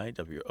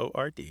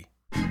WAYWORD.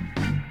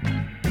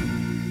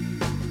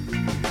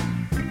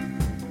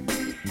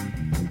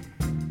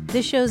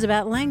 This show's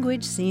about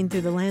language seen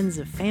through the lens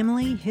of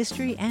family,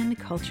 history, and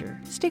culture.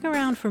 Stick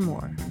around for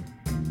more.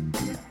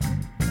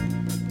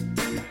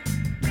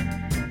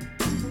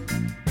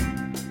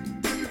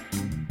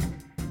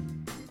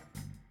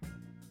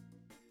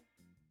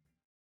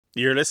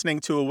 You're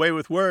listening to Away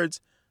with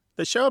Words,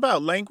 the show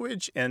about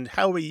language and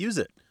how we use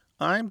it.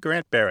 I'm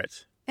Grant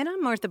Barrett. And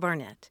I'm Martha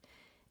Barnett.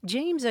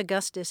 James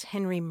Augustus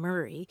Henry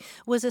Murray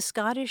was a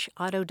Scottish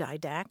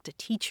autodidact, a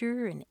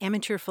teacher, an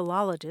amateur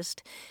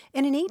philologist,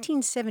 and in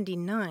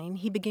 1879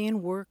 he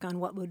began work on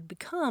what would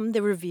become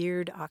the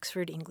revered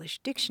Oxford English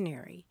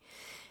Dictionary.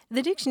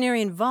 The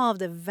dictionary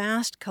involved a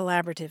vast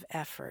collaborative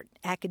effort,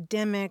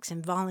 academics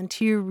and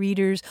volunteer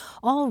readers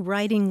all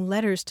writing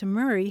letters to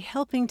Murray,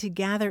 helping to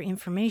gather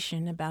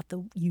information about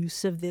the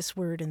use of this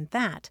word and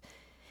that.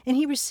 And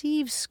he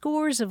received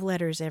scores of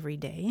letters every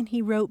day, and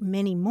he wrote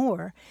many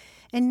more.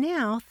 And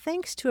now,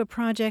 thanks to a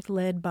project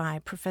led by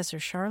Professor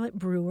Charlotte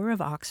Brewer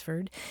of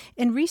Oxford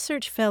and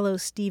research fellow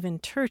Stephen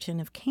Turton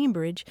of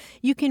Cambridge,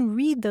 you can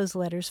read those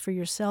letters for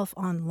yourself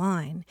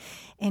online.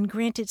 And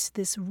Grant, it's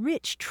this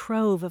rich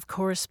trove of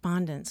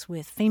correspondence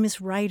with famous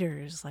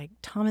writers like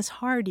Thomas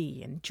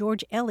Hardy and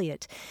George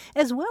Eliot,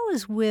 as well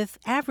as with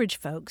average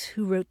folks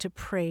who wrote to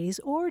praise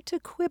or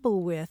to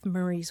quibble with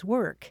Murray's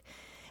work.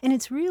 And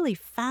it's really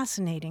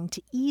fascinating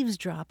to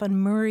eavesdrop on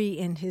Murray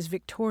and his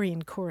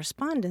Victorian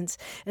correspondents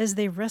as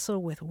they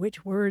wrestle with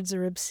which words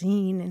are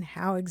obscene and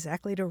how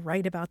exactly to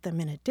write about them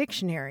in a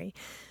dictionary.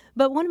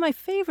 But one of my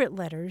favorite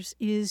letters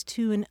is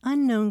to an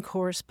unknown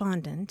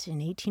correspondent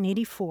in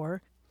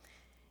 1884.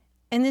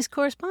 And this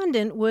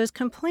correspondent was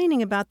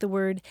complaining about the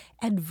word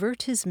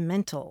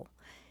advertisemental.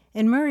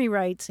 And Murray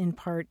writes in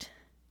part,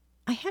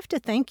 "I have to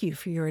thank you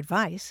for your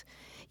advice.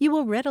 You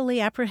will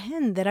readily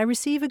apprehend that I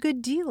receive a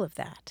good deal of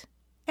that.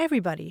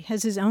 Everybody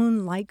has his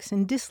own likes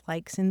and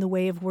dislikes in the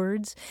way of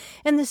words,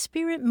 and the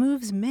Spirit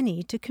moves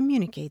many to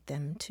communicate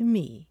them to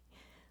me.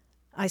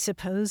 I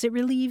suppose it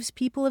relieves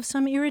people of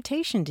some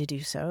irritation to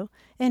do so,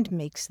 and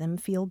makes them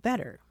feel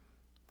better."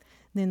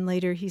 Then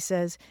later he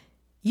says,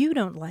 "You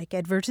don't like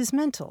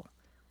advertisemental.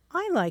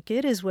 I like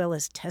it as well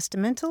as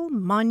testamental,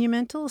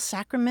 monumental,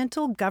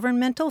 sacramental,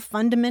 governmental,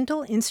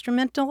 fundamental,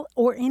 instrumental,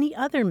 or any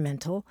other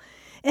mental,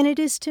 and it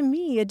is to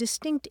me a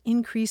distinct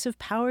increase of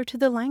power to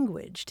the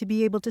language to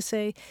be able to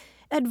say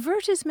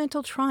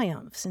advertisemental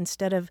triumphs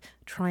instead of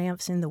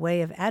triumphs in the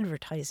way of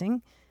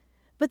advertising.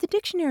 But the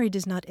dictionary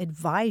does not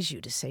advise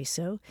you to say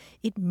so.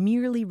 It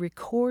merely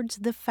records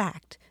the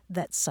fact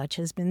that such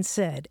has been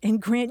said." And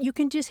Grant, you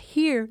can just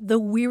hear the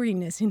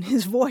weariness in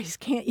his voice,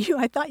 can't you?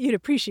 I thought you'd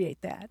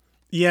appreciate that.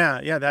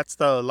 Yeah, that's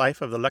the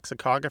life of the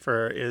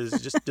lexicographer,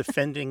 is just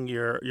defending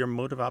your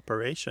mode of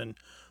operation.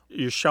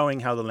 You're showing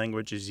how the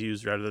language is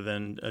used rather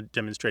than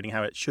demonstrating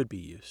how it should be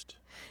used.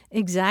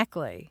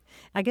 Exactly.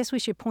 I guess we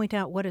should point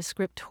out what a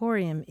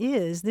scriptorium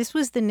is. This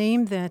was the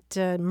name that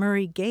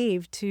Murray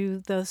gave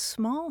to the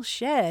small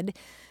shed,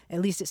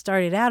 at least it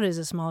started out as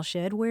a small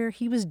shed, where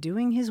he was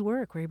doing his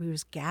work, where he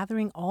was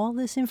gathering all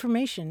this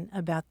information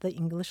about the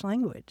English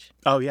language.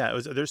 Oh, yeah.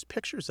 There's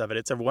pictures of it.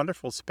 It's a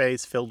wonderful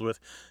space filled with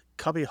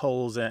cubby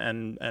holes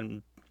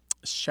and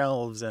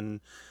shelves and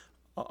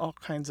all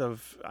kinds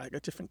of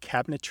different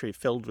cabinetry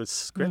filled with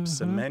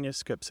scripts and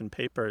manuscripts and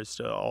papers,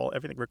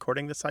 everything,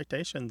 recording the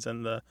citations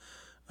and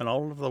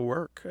all of the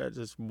work. It's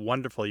just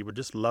wonderful. You would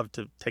just love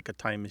to take a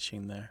time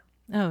machine there.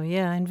 Oh,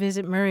 yeah, and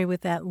visit Murray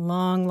with that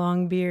long,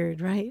 long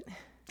beard, right?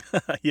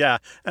 Yeah,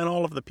 and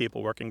all of the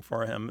people working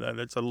for him.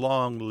 There's a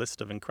long list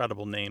of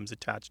incredible names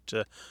attached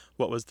to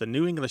what was the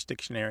New English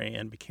Dictionary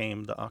and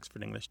became the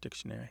Oxford English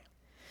Dictionary.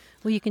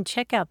 Well, you can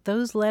check out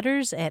those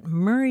letters at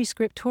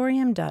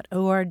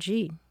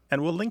murrayscriptorium.org.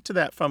 And we'll link to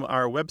that from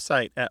our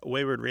website at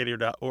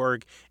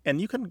waywardradio.org.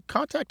 And you can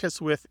contact us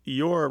with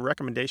your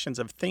recommendations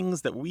of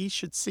things that we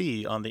should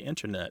see on the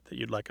internet that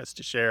you'd like us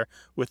to share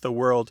with the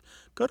world.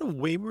 Go to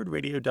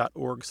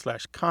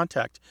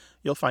waywardradio.org/contact.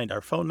 You'll find our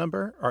phone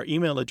number, our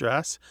email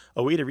address,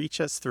 a way to reach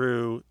us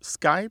through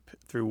Skype,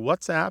 through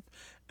WhatsApp,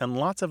 and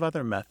lots of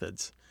other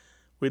methods.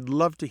 We'd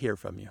love to hear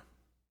from you.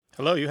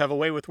 Hello, you have A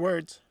Way with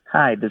Words.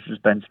 Hi, this is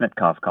Ben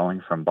Smitkoff calling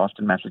from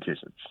Boston,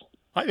 Massachusetts.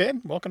 Hi,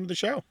 Ben. Welcome to the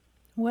show.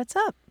 What's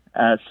up?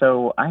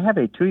 So I have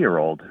a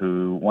 2-year-old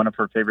who one of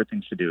her favorite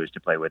things to do is to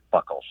play with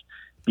buckles,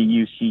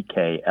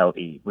 Buckle,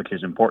 which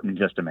is important in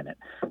just a minute.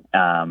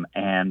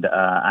 And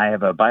I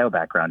have a bio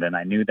background, and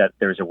I knew that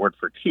there's a word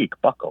for cheek,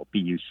 buckle,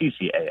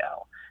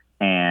 Buccal.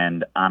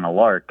 And on a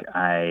lark,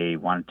 I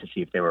wanted to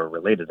see if they were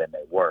related, and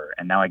they were.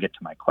 And now I get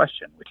to my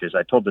question, which is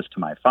I told this to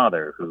my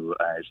father, who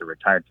is a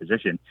retired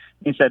physician.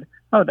 He said,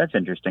 "Oh, that's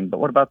interesting, but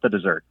what about the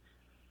dessert?"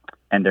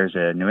 And there's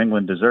a New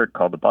England dessert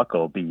called the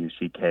Buckle, Buckle,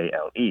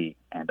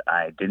 and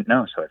I didn't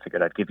know, so I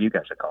figured I'd give you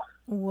guys a call.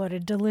 What a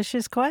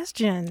delicious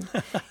question.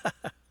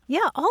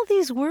 Yeah, all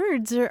these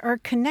words are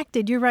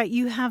connected. You're right.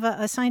 You have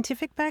a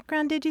scientific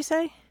background, did you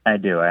say? I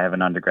do. I have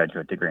an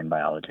undergraduate degree in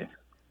biology.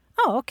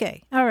 Oh,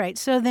 okay. All right.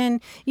 So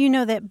then you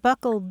know that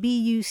buckle,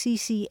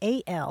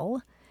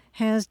 Buccal,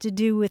 has to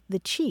do with the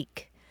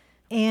cheek.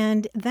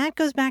 And that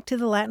goes back to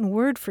the Latin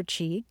word for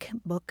cheek,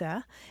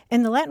 bucca.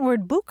 And the Latin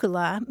word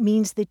buccula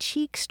means the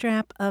cheek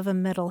strap of a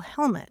metal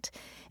helmet.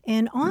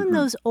 And on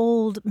those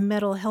old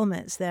metal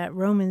helmets that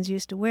Romans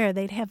used to wear,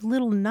 they'd have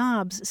little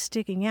knobs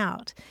sticking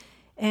out.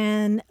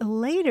 And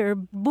later,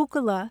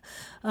 buccula,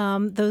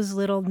 those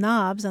little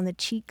knobs on the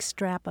cheek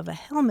strap of a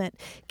helmet,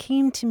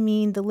 came to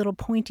mean the little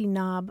pointy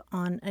knob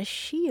on a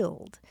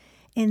shield.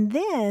 And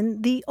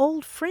then the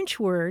old French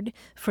word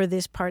for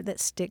this part that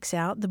sticks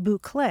out, the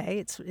bouclé,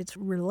 it's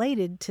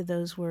related to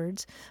those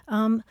words,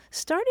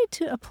 started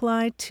to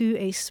apply to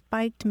a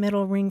spiked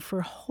metal ring for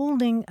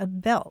holding a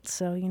belt.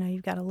 So,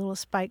 you've got a little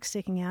spike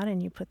sticking out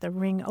and you put the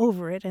ring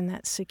over it and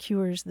that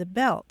secures the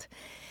belt.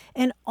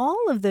 And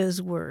all of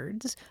those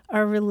words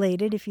are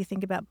related, if you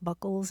think about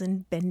buckles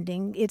and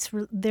bending,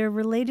 they're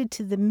related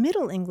to the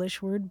Middle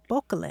English word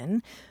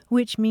bokkelen,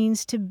 which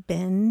means to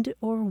bend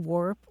or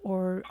warp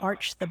or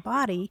arch the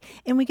body.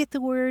 And we get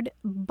the word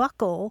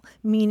buckle,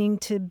 meaning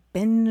to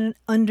bend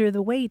under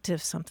the weight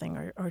of something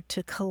or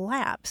to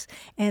collapse.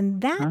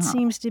 And that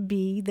seems to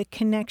be the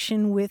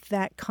connection with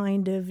that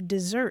kind of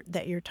dessert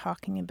that you're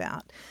talking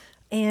about.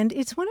 And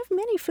it's one of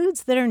many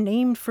foods that are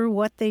named for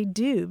what they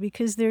do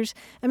because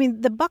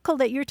the buckle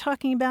that you're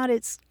talking about,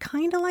 it's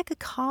kind of like a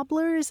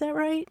cobbler. Is that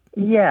right?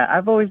 Yeah,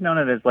 I've always known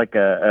it as like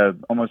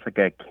almost like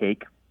a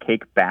cake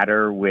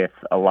batter with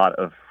a lot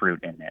of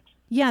fruit in it.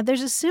 Yeah,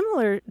 there's a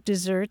similar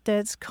dessert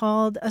that's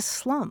called a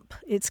slump.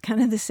 It's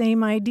kind of the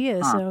same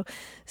idea.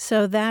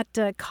 So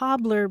that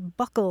cobbler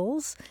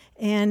buckles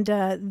and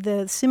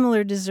the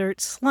similar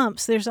dessert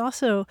slumps. There's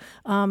also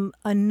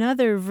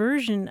another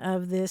version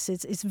of this.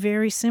 It's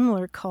very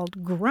similar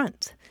called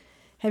grunt.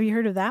 Have you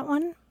heard of that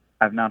one?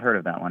 I've not heard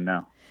of that one,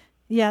 no.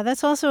 Yeah,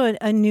 that's also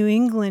a New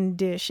England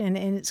dish, and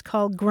it's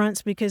called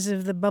grunts because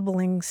of the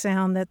bubbling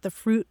sound that the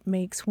fruit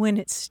makes when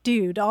it's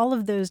stewed. All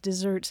of those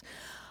desserts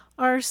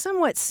are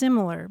somewhat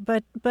similar,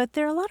 but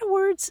there are a lot of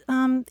words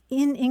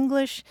in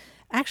English,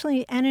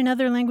 actually, and in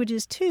other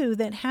languages too,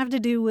 that have to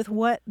do with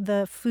what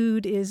the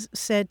food is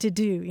said to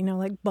do.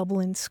 Like bubble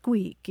and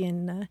squeak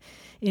in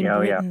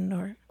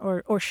Britain,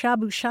 or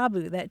shabu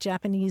shabu, that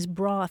Japanese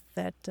broth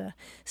that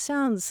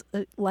sounds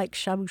like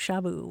shabu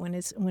shabu when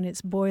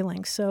it's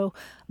boiling. So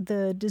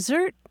the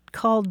dessert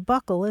called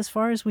buckle, as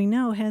far as we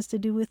know, has to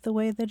do with the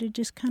way that it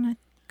just kind of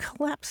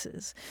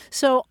collapses.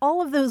 So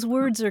all of those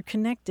words are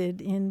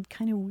connected in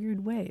kind of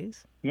weird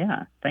ways.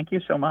 Yeah, thank you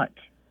so much.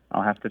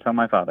 I'll have to tell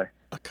my father.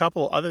 A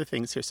couple other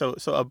things here. So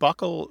a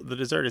buckle, the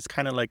dessert, is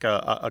kind of like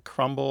a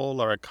crumble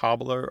or a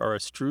cobbler or a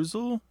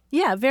streusel.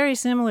 Yeah, very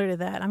similar to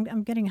that.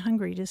 I'm getting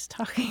hungry just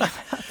talking about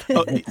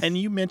this. And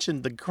you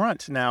mentioned the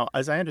grunt. Now,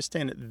 as I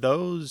understand it,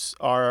 those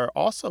are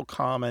also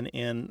common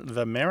in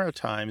the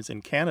Maritimes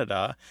in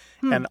Canada,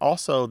 and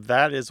also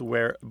that is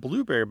where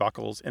blueberry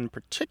buckles in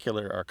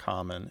particular are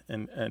common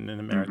in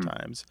the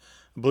Maritimes.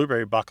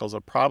 Blueberry buckles are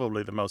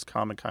probably the most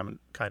common kind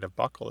of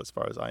buckle as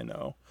far as I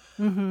know.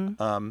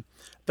 The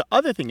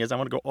other thing is I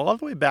want to go all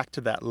the way back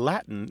to that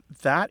Latin.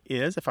 That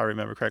is, if I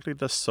remember correctly,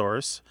 the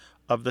source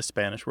of the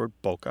Spanish word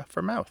boca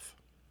for mouth.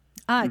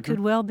 It could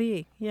well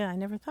be. Yeah, I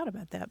never thought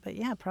about that, but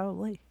yeah,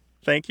 probably.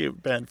 Thank you,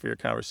 Ben, for your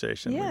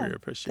conversation. Yeah, we really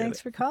appreciate thanks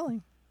it. for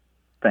calling.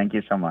 Thank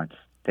you so much.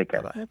 Take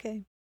care. Bye-bye.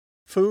 Okay.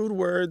 Food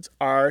words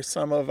are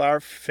some of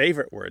our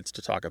favorite words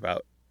to talk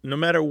about. No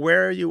matter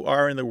where you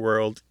are in the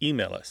world,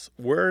 email us,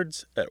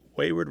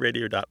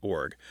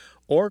 words@waywardradio.org,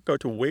 or go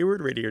to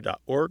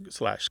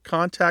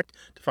waywardradio.org/contact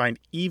to find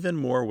even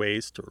more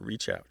ways to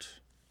reach out.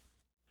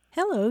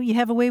 Hello, you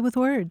have a way with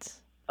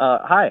words.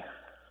 Hi,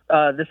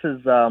 this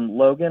is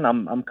Logan.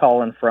 I'm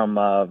calling from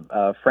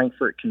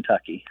Frankfort,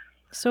 Kentucky.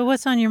 So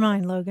what's on your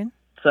mind, Logan?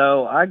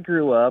 So I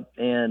grew up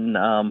in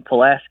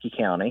Pulaski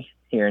County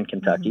here in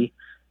Kentucky,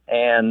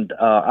 and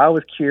I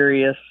was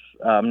curious.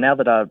 Now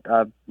that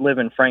I live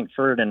in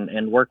Frankfort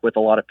and work with a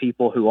lot of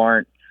people who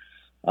aren't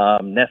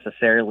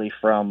necessarily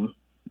from,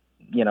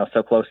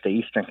 so close to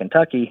Eastern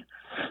Kentucky,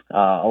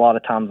 a lot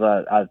of times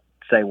I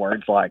say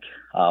words like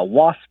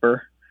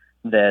wasper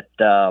that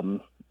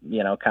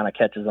kind of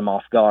catches them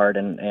off guard,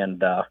 and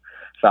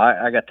so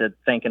I got to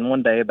thinking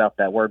one day about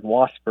that word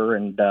wasper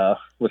and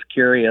was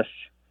curious,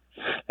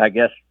 I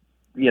guess,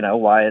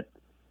 why it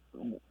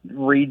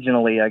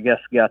regionally, I guess,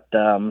 got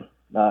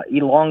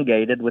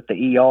elongated with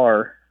the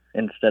ER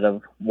instead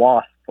of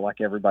wasp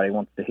like everybody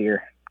wants to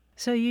hear.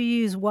 So you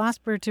use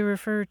wasper to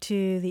refer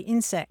to the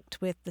insect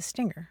with the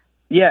stinger?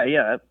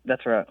 Yeah,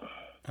 that's right.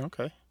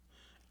 Okay.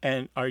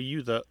 And are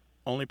you the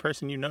only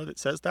person you know that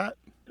says that?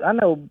 I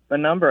know a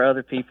number of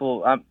other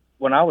people.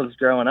 When I was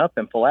growing up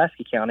in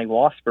Pulaski County,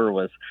 wasper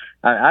was,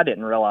 I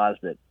didn't realize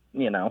that,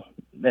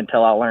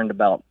 until I learned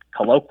about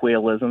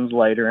colloquialisms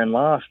later in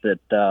life that,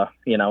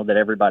 that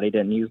everybody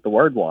didn't use the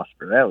word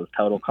wasper. That was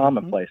total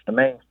commonplace to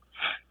me.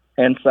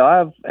 And so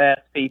I've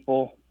asked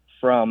people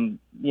from,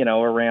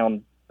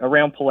 around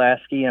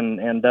Pulaski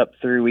and up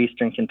through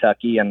Eastern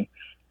Kentucky, and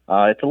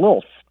it's a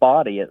little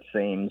spotty, it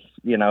seems,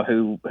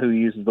 who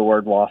uses the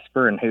word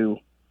wasper and who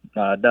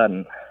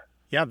doesn't.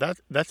 Yeah,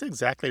 that's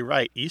exactly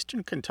right.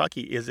 Eastern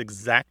Kentucky is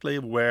exactly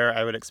where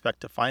I would expect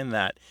to find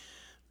that.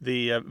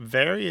 The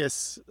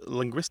various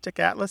linguistic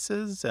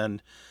atlases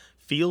and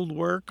field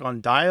work on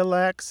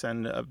dialects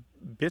and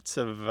bits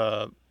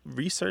of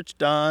research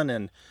done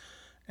and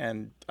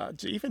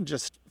even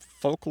just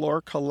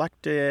folklore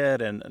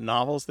collected and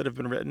novels that have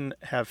been written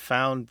have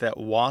found that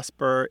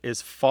wasper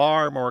is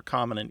far more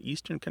common in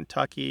Eastern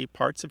Kentucky,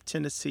 parts of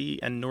Tennessee,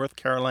 and North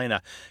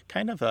Carolina.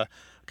 Kind of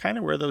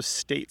where those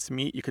states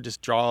meet. You could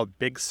just draw a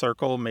big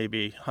circle,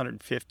 maybe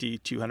 150,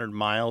 200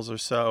 miles or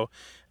so.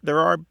 There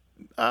are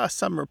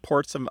some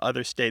reports from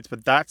other states,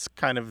 but that's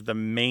kind of the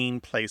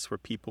main place where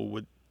people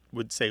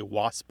would say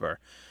wasper.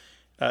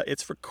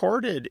 It's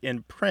recorded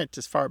in print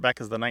as far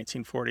back as the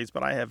 1940s,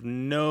 but I have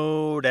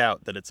no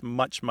doubt that it's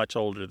much, much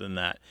older than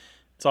that.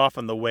 It's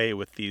often the way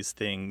with these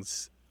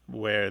things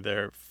where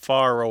they're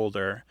far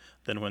older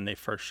than when they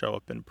first show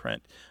up in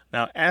print.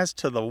 Now, as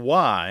to the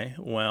Y,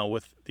 well,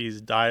 with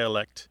these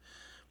dialect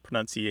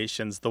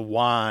pronunciations, the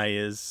Y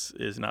is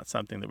not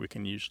something that we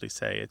can usually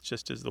say. It's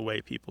just as the way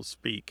people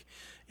speak.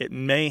 It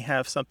may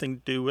have something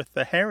to do with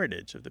the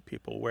heritage of the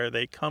people, where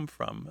they come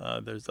from.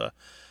 There's a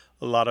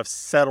lot of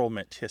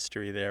settlement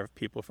history there of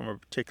people from a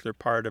particular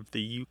part of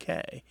the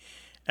UK.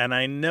 And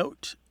I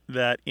note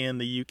that in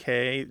the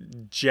UK,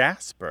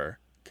 jasper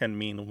can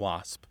mean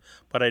wasp,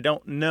 but I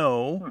don't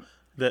know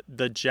that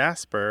the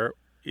jasper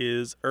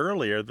is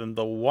earlier than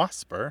the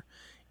wasper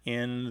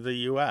in the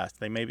U.S.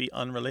 They may be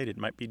unrelated.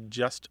 It might be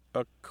just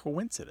a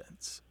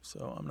coincidence.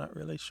 So I'm not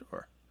really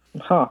sure.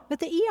 Huh. But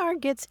the ER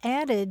gets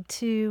added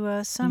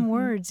to some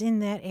words in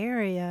that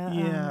area.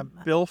 Yeah,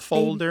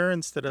 billfolder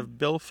instead of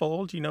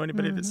billfold. Do you know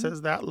anybody that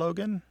says that,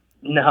 Logan?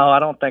 No, I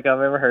don't think I've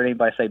ever heard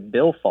anybody say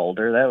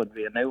billfolder. That would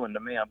be a new one to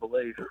me, I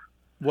believe.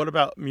 What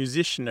about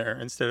musicianer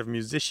instead of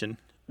musician?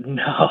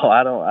 No,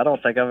 I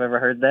don't think I've ever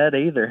heard that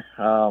either.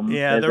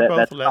 Yeah, they're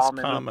both less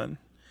common. common.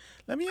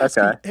 Let me ask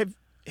you,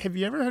 have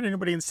you ever heard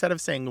anybody, instead of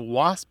saying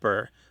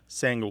wasper,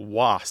 saying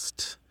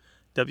wast?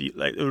 It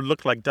would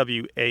look like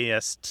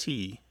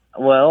W-A-S-T.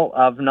 Well,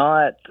 I've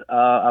not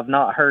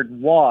heard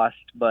wasp,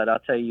 but I'll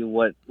tell you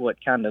what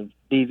kind of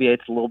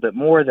deviates a little bit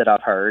more that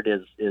I've heard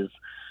is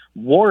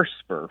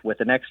warsper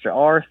with an extra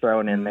R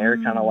thrown in there,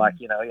 kind of like,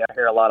 I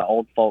hear a lot of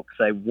old folks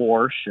say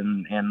warsh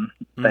and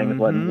things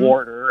like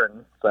water,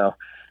 and so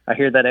I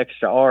hear that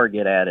extra R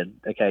get added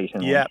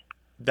occasionally. Yeah,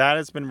 that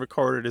has been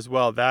recorded as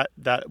well. That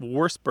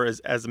warsper, is,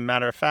 as a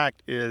matter of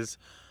fact, is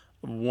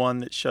one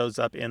that shows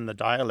up in the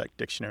dialect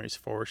dictionaries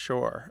for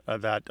sure,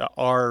 that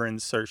R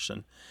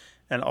insertion.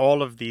 And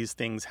all of these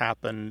things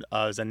happen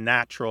as a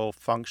natural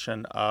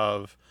function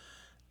of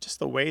just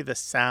the way the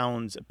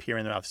sounds appear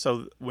in the mouth.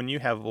 So when you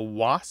have a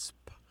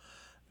wasp,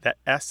 that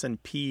S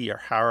and P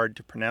are hard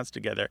to pronounce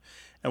together.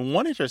 And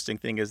one interesting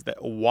thing is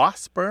that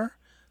wasper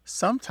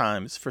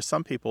sometimes, for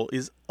some people,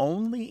 is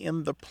only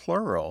in the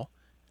plural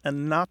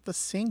and not the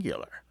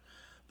singular.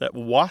 That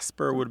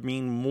wasper would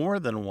mean more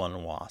than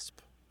one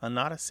wasp and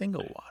not a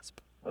single wasp.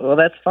 Well,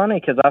 that's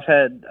funny because I've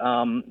had,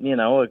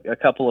 a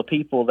couple of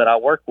people that I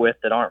work with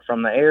that aren't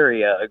from the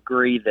area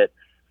agree that,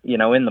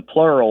 in the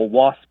plural,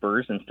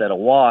 waspers instead of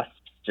wasps,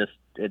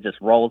 it just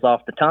rolls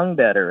off the tongue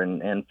better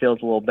and feels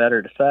a little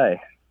better to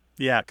say.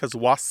 Yeah, because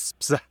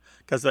wasps,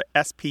 because the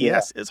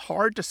SPS is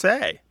hard to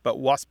say, but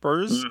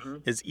waspers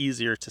is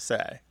easier to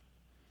say.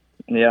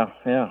 Yeah.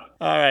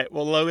 All right.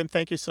 Well, Logan,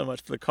 thank you so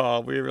much for the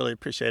call. We really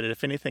appreciate it.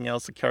 If anything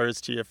else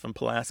occurs to you from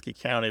Pulaski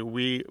County,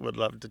 we would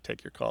love to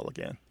take your call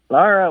again.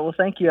 All right. Well,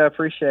 thank you. I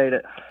appreciate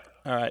it.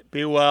 All right.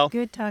 Be well.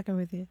 Good talking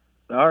with you.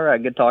 All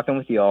right. Good talking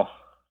with you all.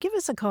 Give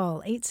us a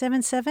call,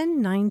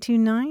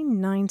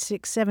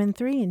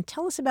 877-929-9673, and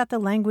tell us about the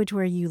language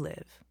where you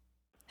live.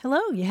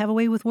 Hello, you have a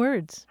way with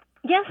words.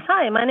 Yes,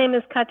 hi. My name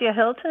is Katya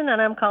Hilton,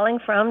 and I'm calling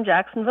from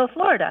Jacksonville,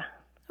 Florida.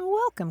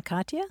 Welcome,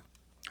 Katya.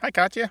 Hi,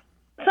 Katya.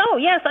 So,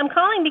 yes, I'm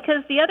calling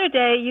because the other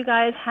day you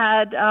guys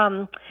had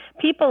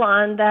people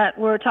on that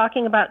were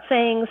talking about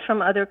sayings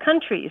from other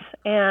countries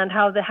and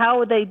how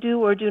they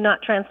do or do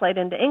not translate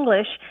into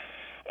English.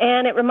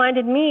 And it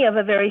reminded me of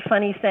a very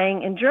funny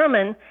saying in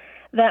German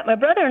that my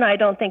brother and I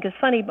don't think is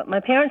funny, but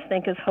my parents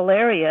think is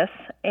hilarious.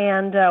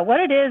 And what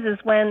it is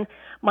when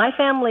my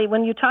family,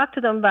 when you talk to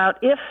them about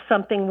if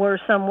something were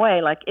some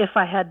way, like if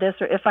I had this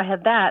or if I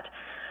had that,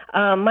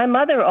 my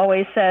mother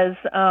always says,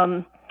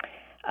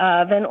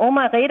 wenn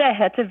Oma Räder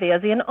hätte,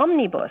 wäre sie ein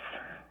Omnibus.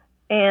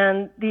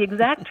 And the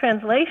exact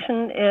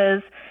translation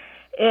is,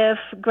 if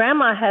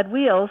Grandma had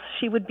wheels,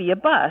 she would be a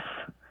bus.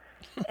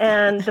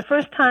 And the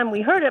first time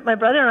we heard it, my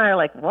brother and I are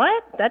like,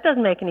 what? That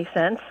doesn't make any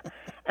sense.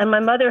 And my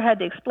mother had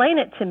to explain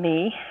it to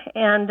me.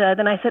 And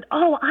then I said,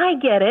 oh, I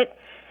get it.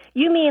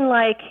 You mean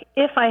like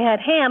if I had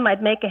ham,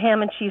 I'd make a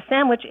ham and cheese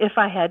sandwich if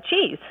I had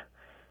cheese.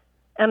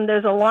 And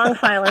there's a long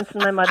silence,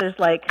 and my mother's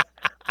like,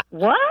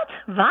 what?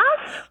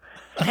 Was?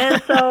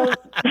 And so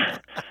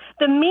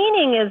the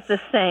meaning is the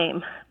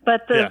same,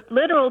 but the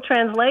literal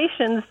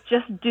translations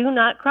just do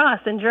not cross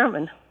in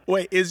German.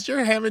 Wait, is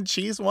your ham and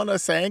cheese one a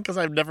saying? Because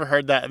I've never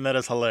heard that, and that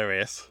is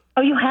hilarious.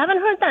 Oh, you haven't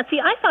heard that? See,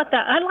 I thought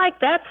that. I like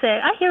that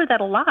saying. I hear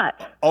that a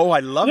lot. Oh, I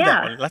love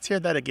that one. Let's hear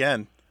that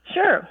again.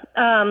 Sure.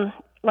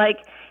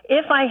 Like,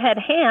 if I had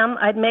ham,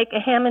 I'd make a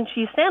ham and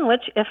cheese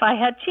sandwich if I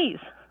had cheese.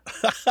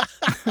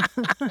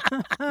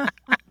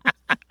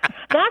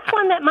 That's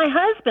one that my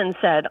husband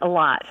said a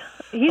lot.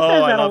 He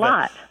says that a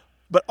lot.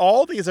 But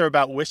all these are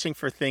about wishing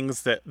for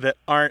things that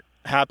aren't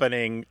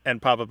happening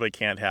and probably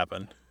can't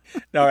happen.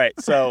 All right,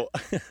 so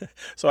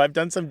I've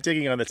done some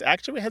digging on this.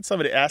 Actually, we had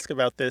somebody ask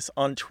about this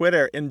on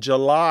Twitter in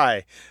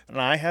July, and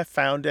I have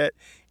found it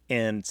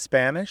in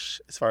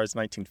Spanish as far as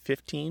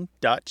 1915,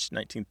 Dutch,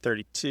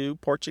 1932,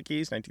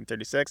 Portuguese,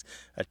 1936,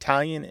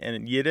 Italian,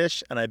 and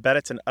Yiddish, and I bet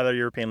it's in other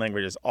European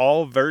languages,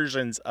 all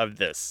versions of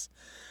this.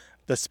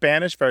 The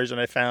Spanish version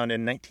I found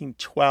in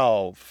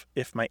 1912,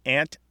 if my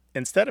aunt,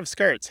 instead of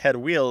skirts, had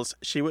wheels,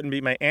 she wouldn't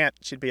be my aunt,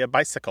 she'd be a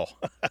bicycle.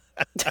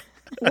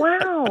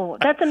 Wow,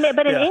 that's amazing.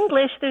 But in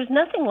English, there's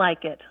nothing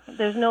like it.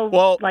 There's no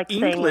saying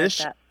English,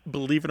 like that.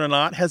 Believe it or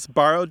not, has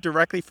borrowed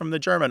directly from the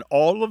German.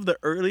 All of the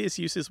earliest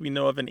uses we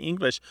know of in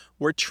English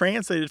were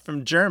translated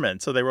from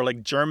German. So they were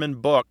like German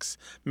books,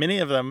 many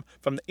of them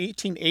from the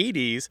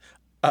 1880s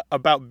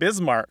about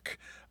Bismarck,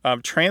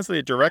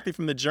 translated directly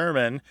from the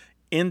German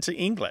into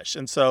English.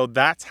 And so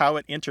that's how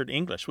it entered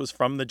English, was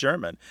from the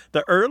German.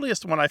 The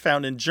earliest one I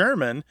found in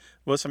German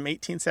was from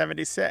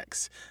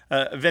 1876.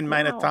 Wenn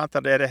meine Tante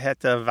Rede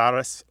hätte, war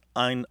es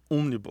ein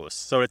Omnibus.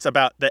 So it's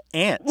about the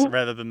aunt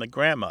rather than the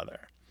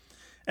grandmother.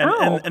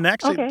 And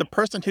actually, the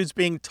person who's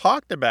being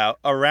talked about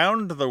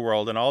around the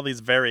world in all these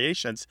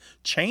variations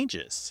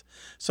changes.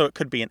 So it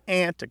could be an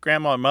aunt, a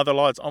grandma, a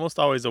mother-in-law. It's almost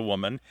always a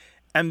woman.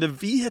 And the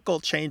vehicle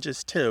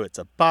changes too. It's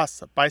a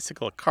bus, a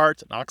bicycle, a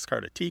cart, an ox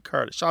cart, a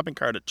T-cart, a shopping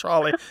cart, a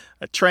trolley,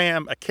 a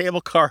tram, a cable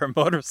car, a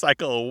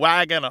motorcycle, a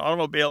wagon, an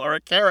automobile, or a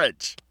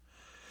carriage.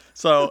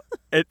 So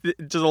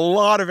there's a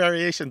lot of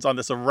variations on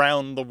this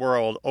around the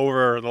world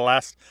over the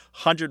last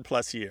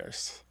 100+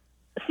 years.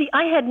 See,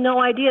 I had no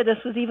idea this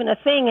was even a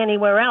thing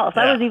anywhere else.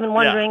 I was even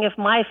wondering if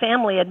my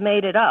family had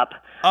made it up.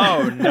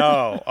 Oh,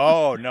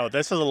 no.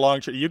 This is a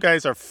long tradition. You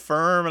guys are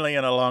firmly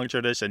in a long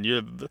tradition.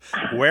 You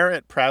wear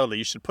it proudly.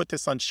 You should put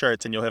this on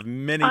shirts, and you'll have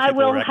many people recognize it.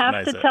 I will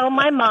have to tell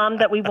my mom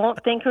that we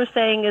won't think her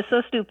saying is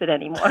so stupid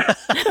anymore.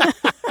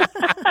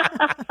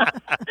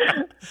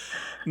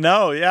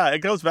 No,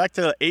 it goes back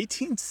to the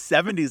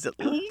 1870s, at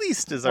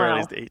least as early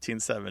as the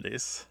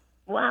 1870s.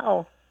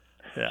 Wow.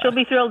 Yeah. She'll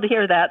be thrilled to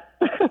hear that.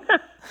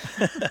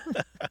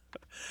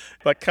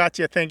 But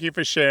Katya, thank you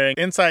for sharing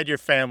inside your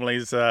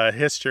family's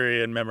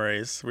history and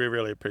memories. We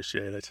really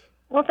appreciate it.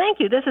 Well,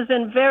 thank you. This has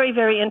been very,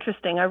 very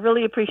interesting. I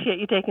really appreciate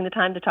you taking the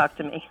time to talk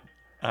to me.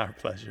 Our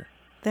pleasure.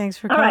 Thanks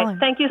for calling. All right.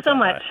 Thank you so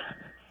much.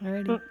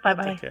 Alrighty.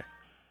 Bye-bye. Take care.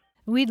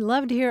 We'd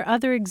love to hear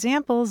other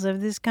examples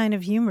of this kind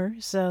of humor,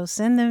 so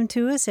send them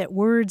to us at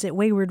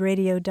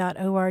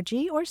words@waywardradio.org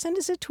or send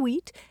us a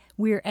tweet.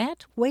 We're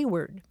at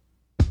Wayward.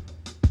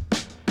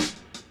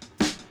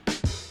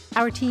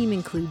 Our team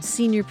includes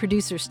senior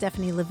producer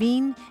Stephanie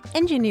Levine,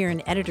 engineer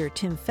and editor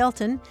Tim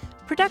Felton,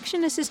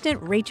 production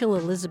assistant Rachel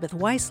Elizabeth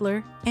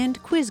Weisler,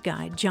 and quiz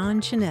guy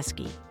John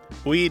Chinesky.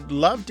 We'd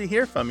love to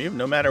hear from you,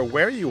 no matter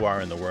where you are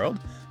in the world.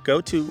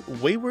 Go to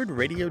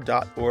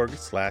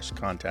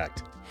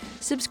waywardradio.org/contact.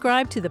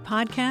 Subscribe to the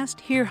podcast,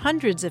 hear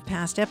hundreds of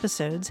past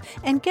episodes,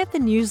 and get the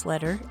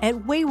newsletter at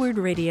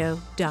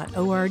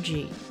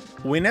waywardradio.org.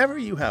 Whenever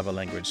you have a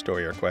language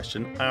story or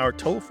question, our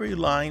toll-free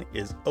line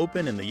is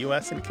open in the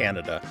U.S. and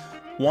Canada,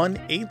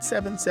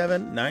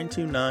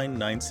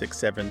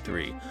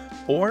 1-877-929-9673.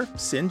 Or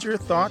send your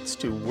thoughts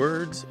to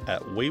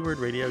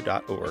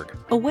words@waywardradio.org.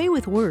 A Way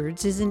with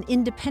Words is an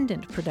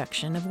independent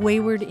production of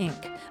Wayward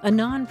Inc., a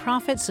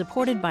nonprofit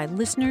supported by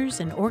listeners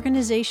and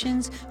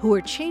organizations who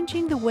are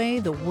changing the way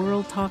the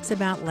world talks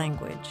about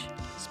language.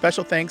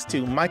 Special thanks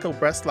to Michael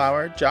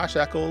Breslauer, Josh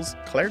Eccles,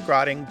 Claire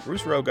Grotting,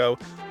 Bruce Rogo,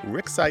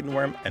 Rick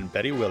Seidenworm, and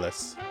Betty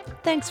Willis.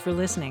 Thanks for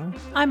listening.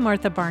 I'm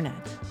Martha Barnett.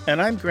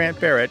 And I'm Grant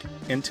Barrett.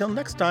 Until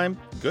next time,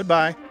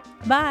 goodbye.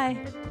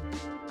 Bye.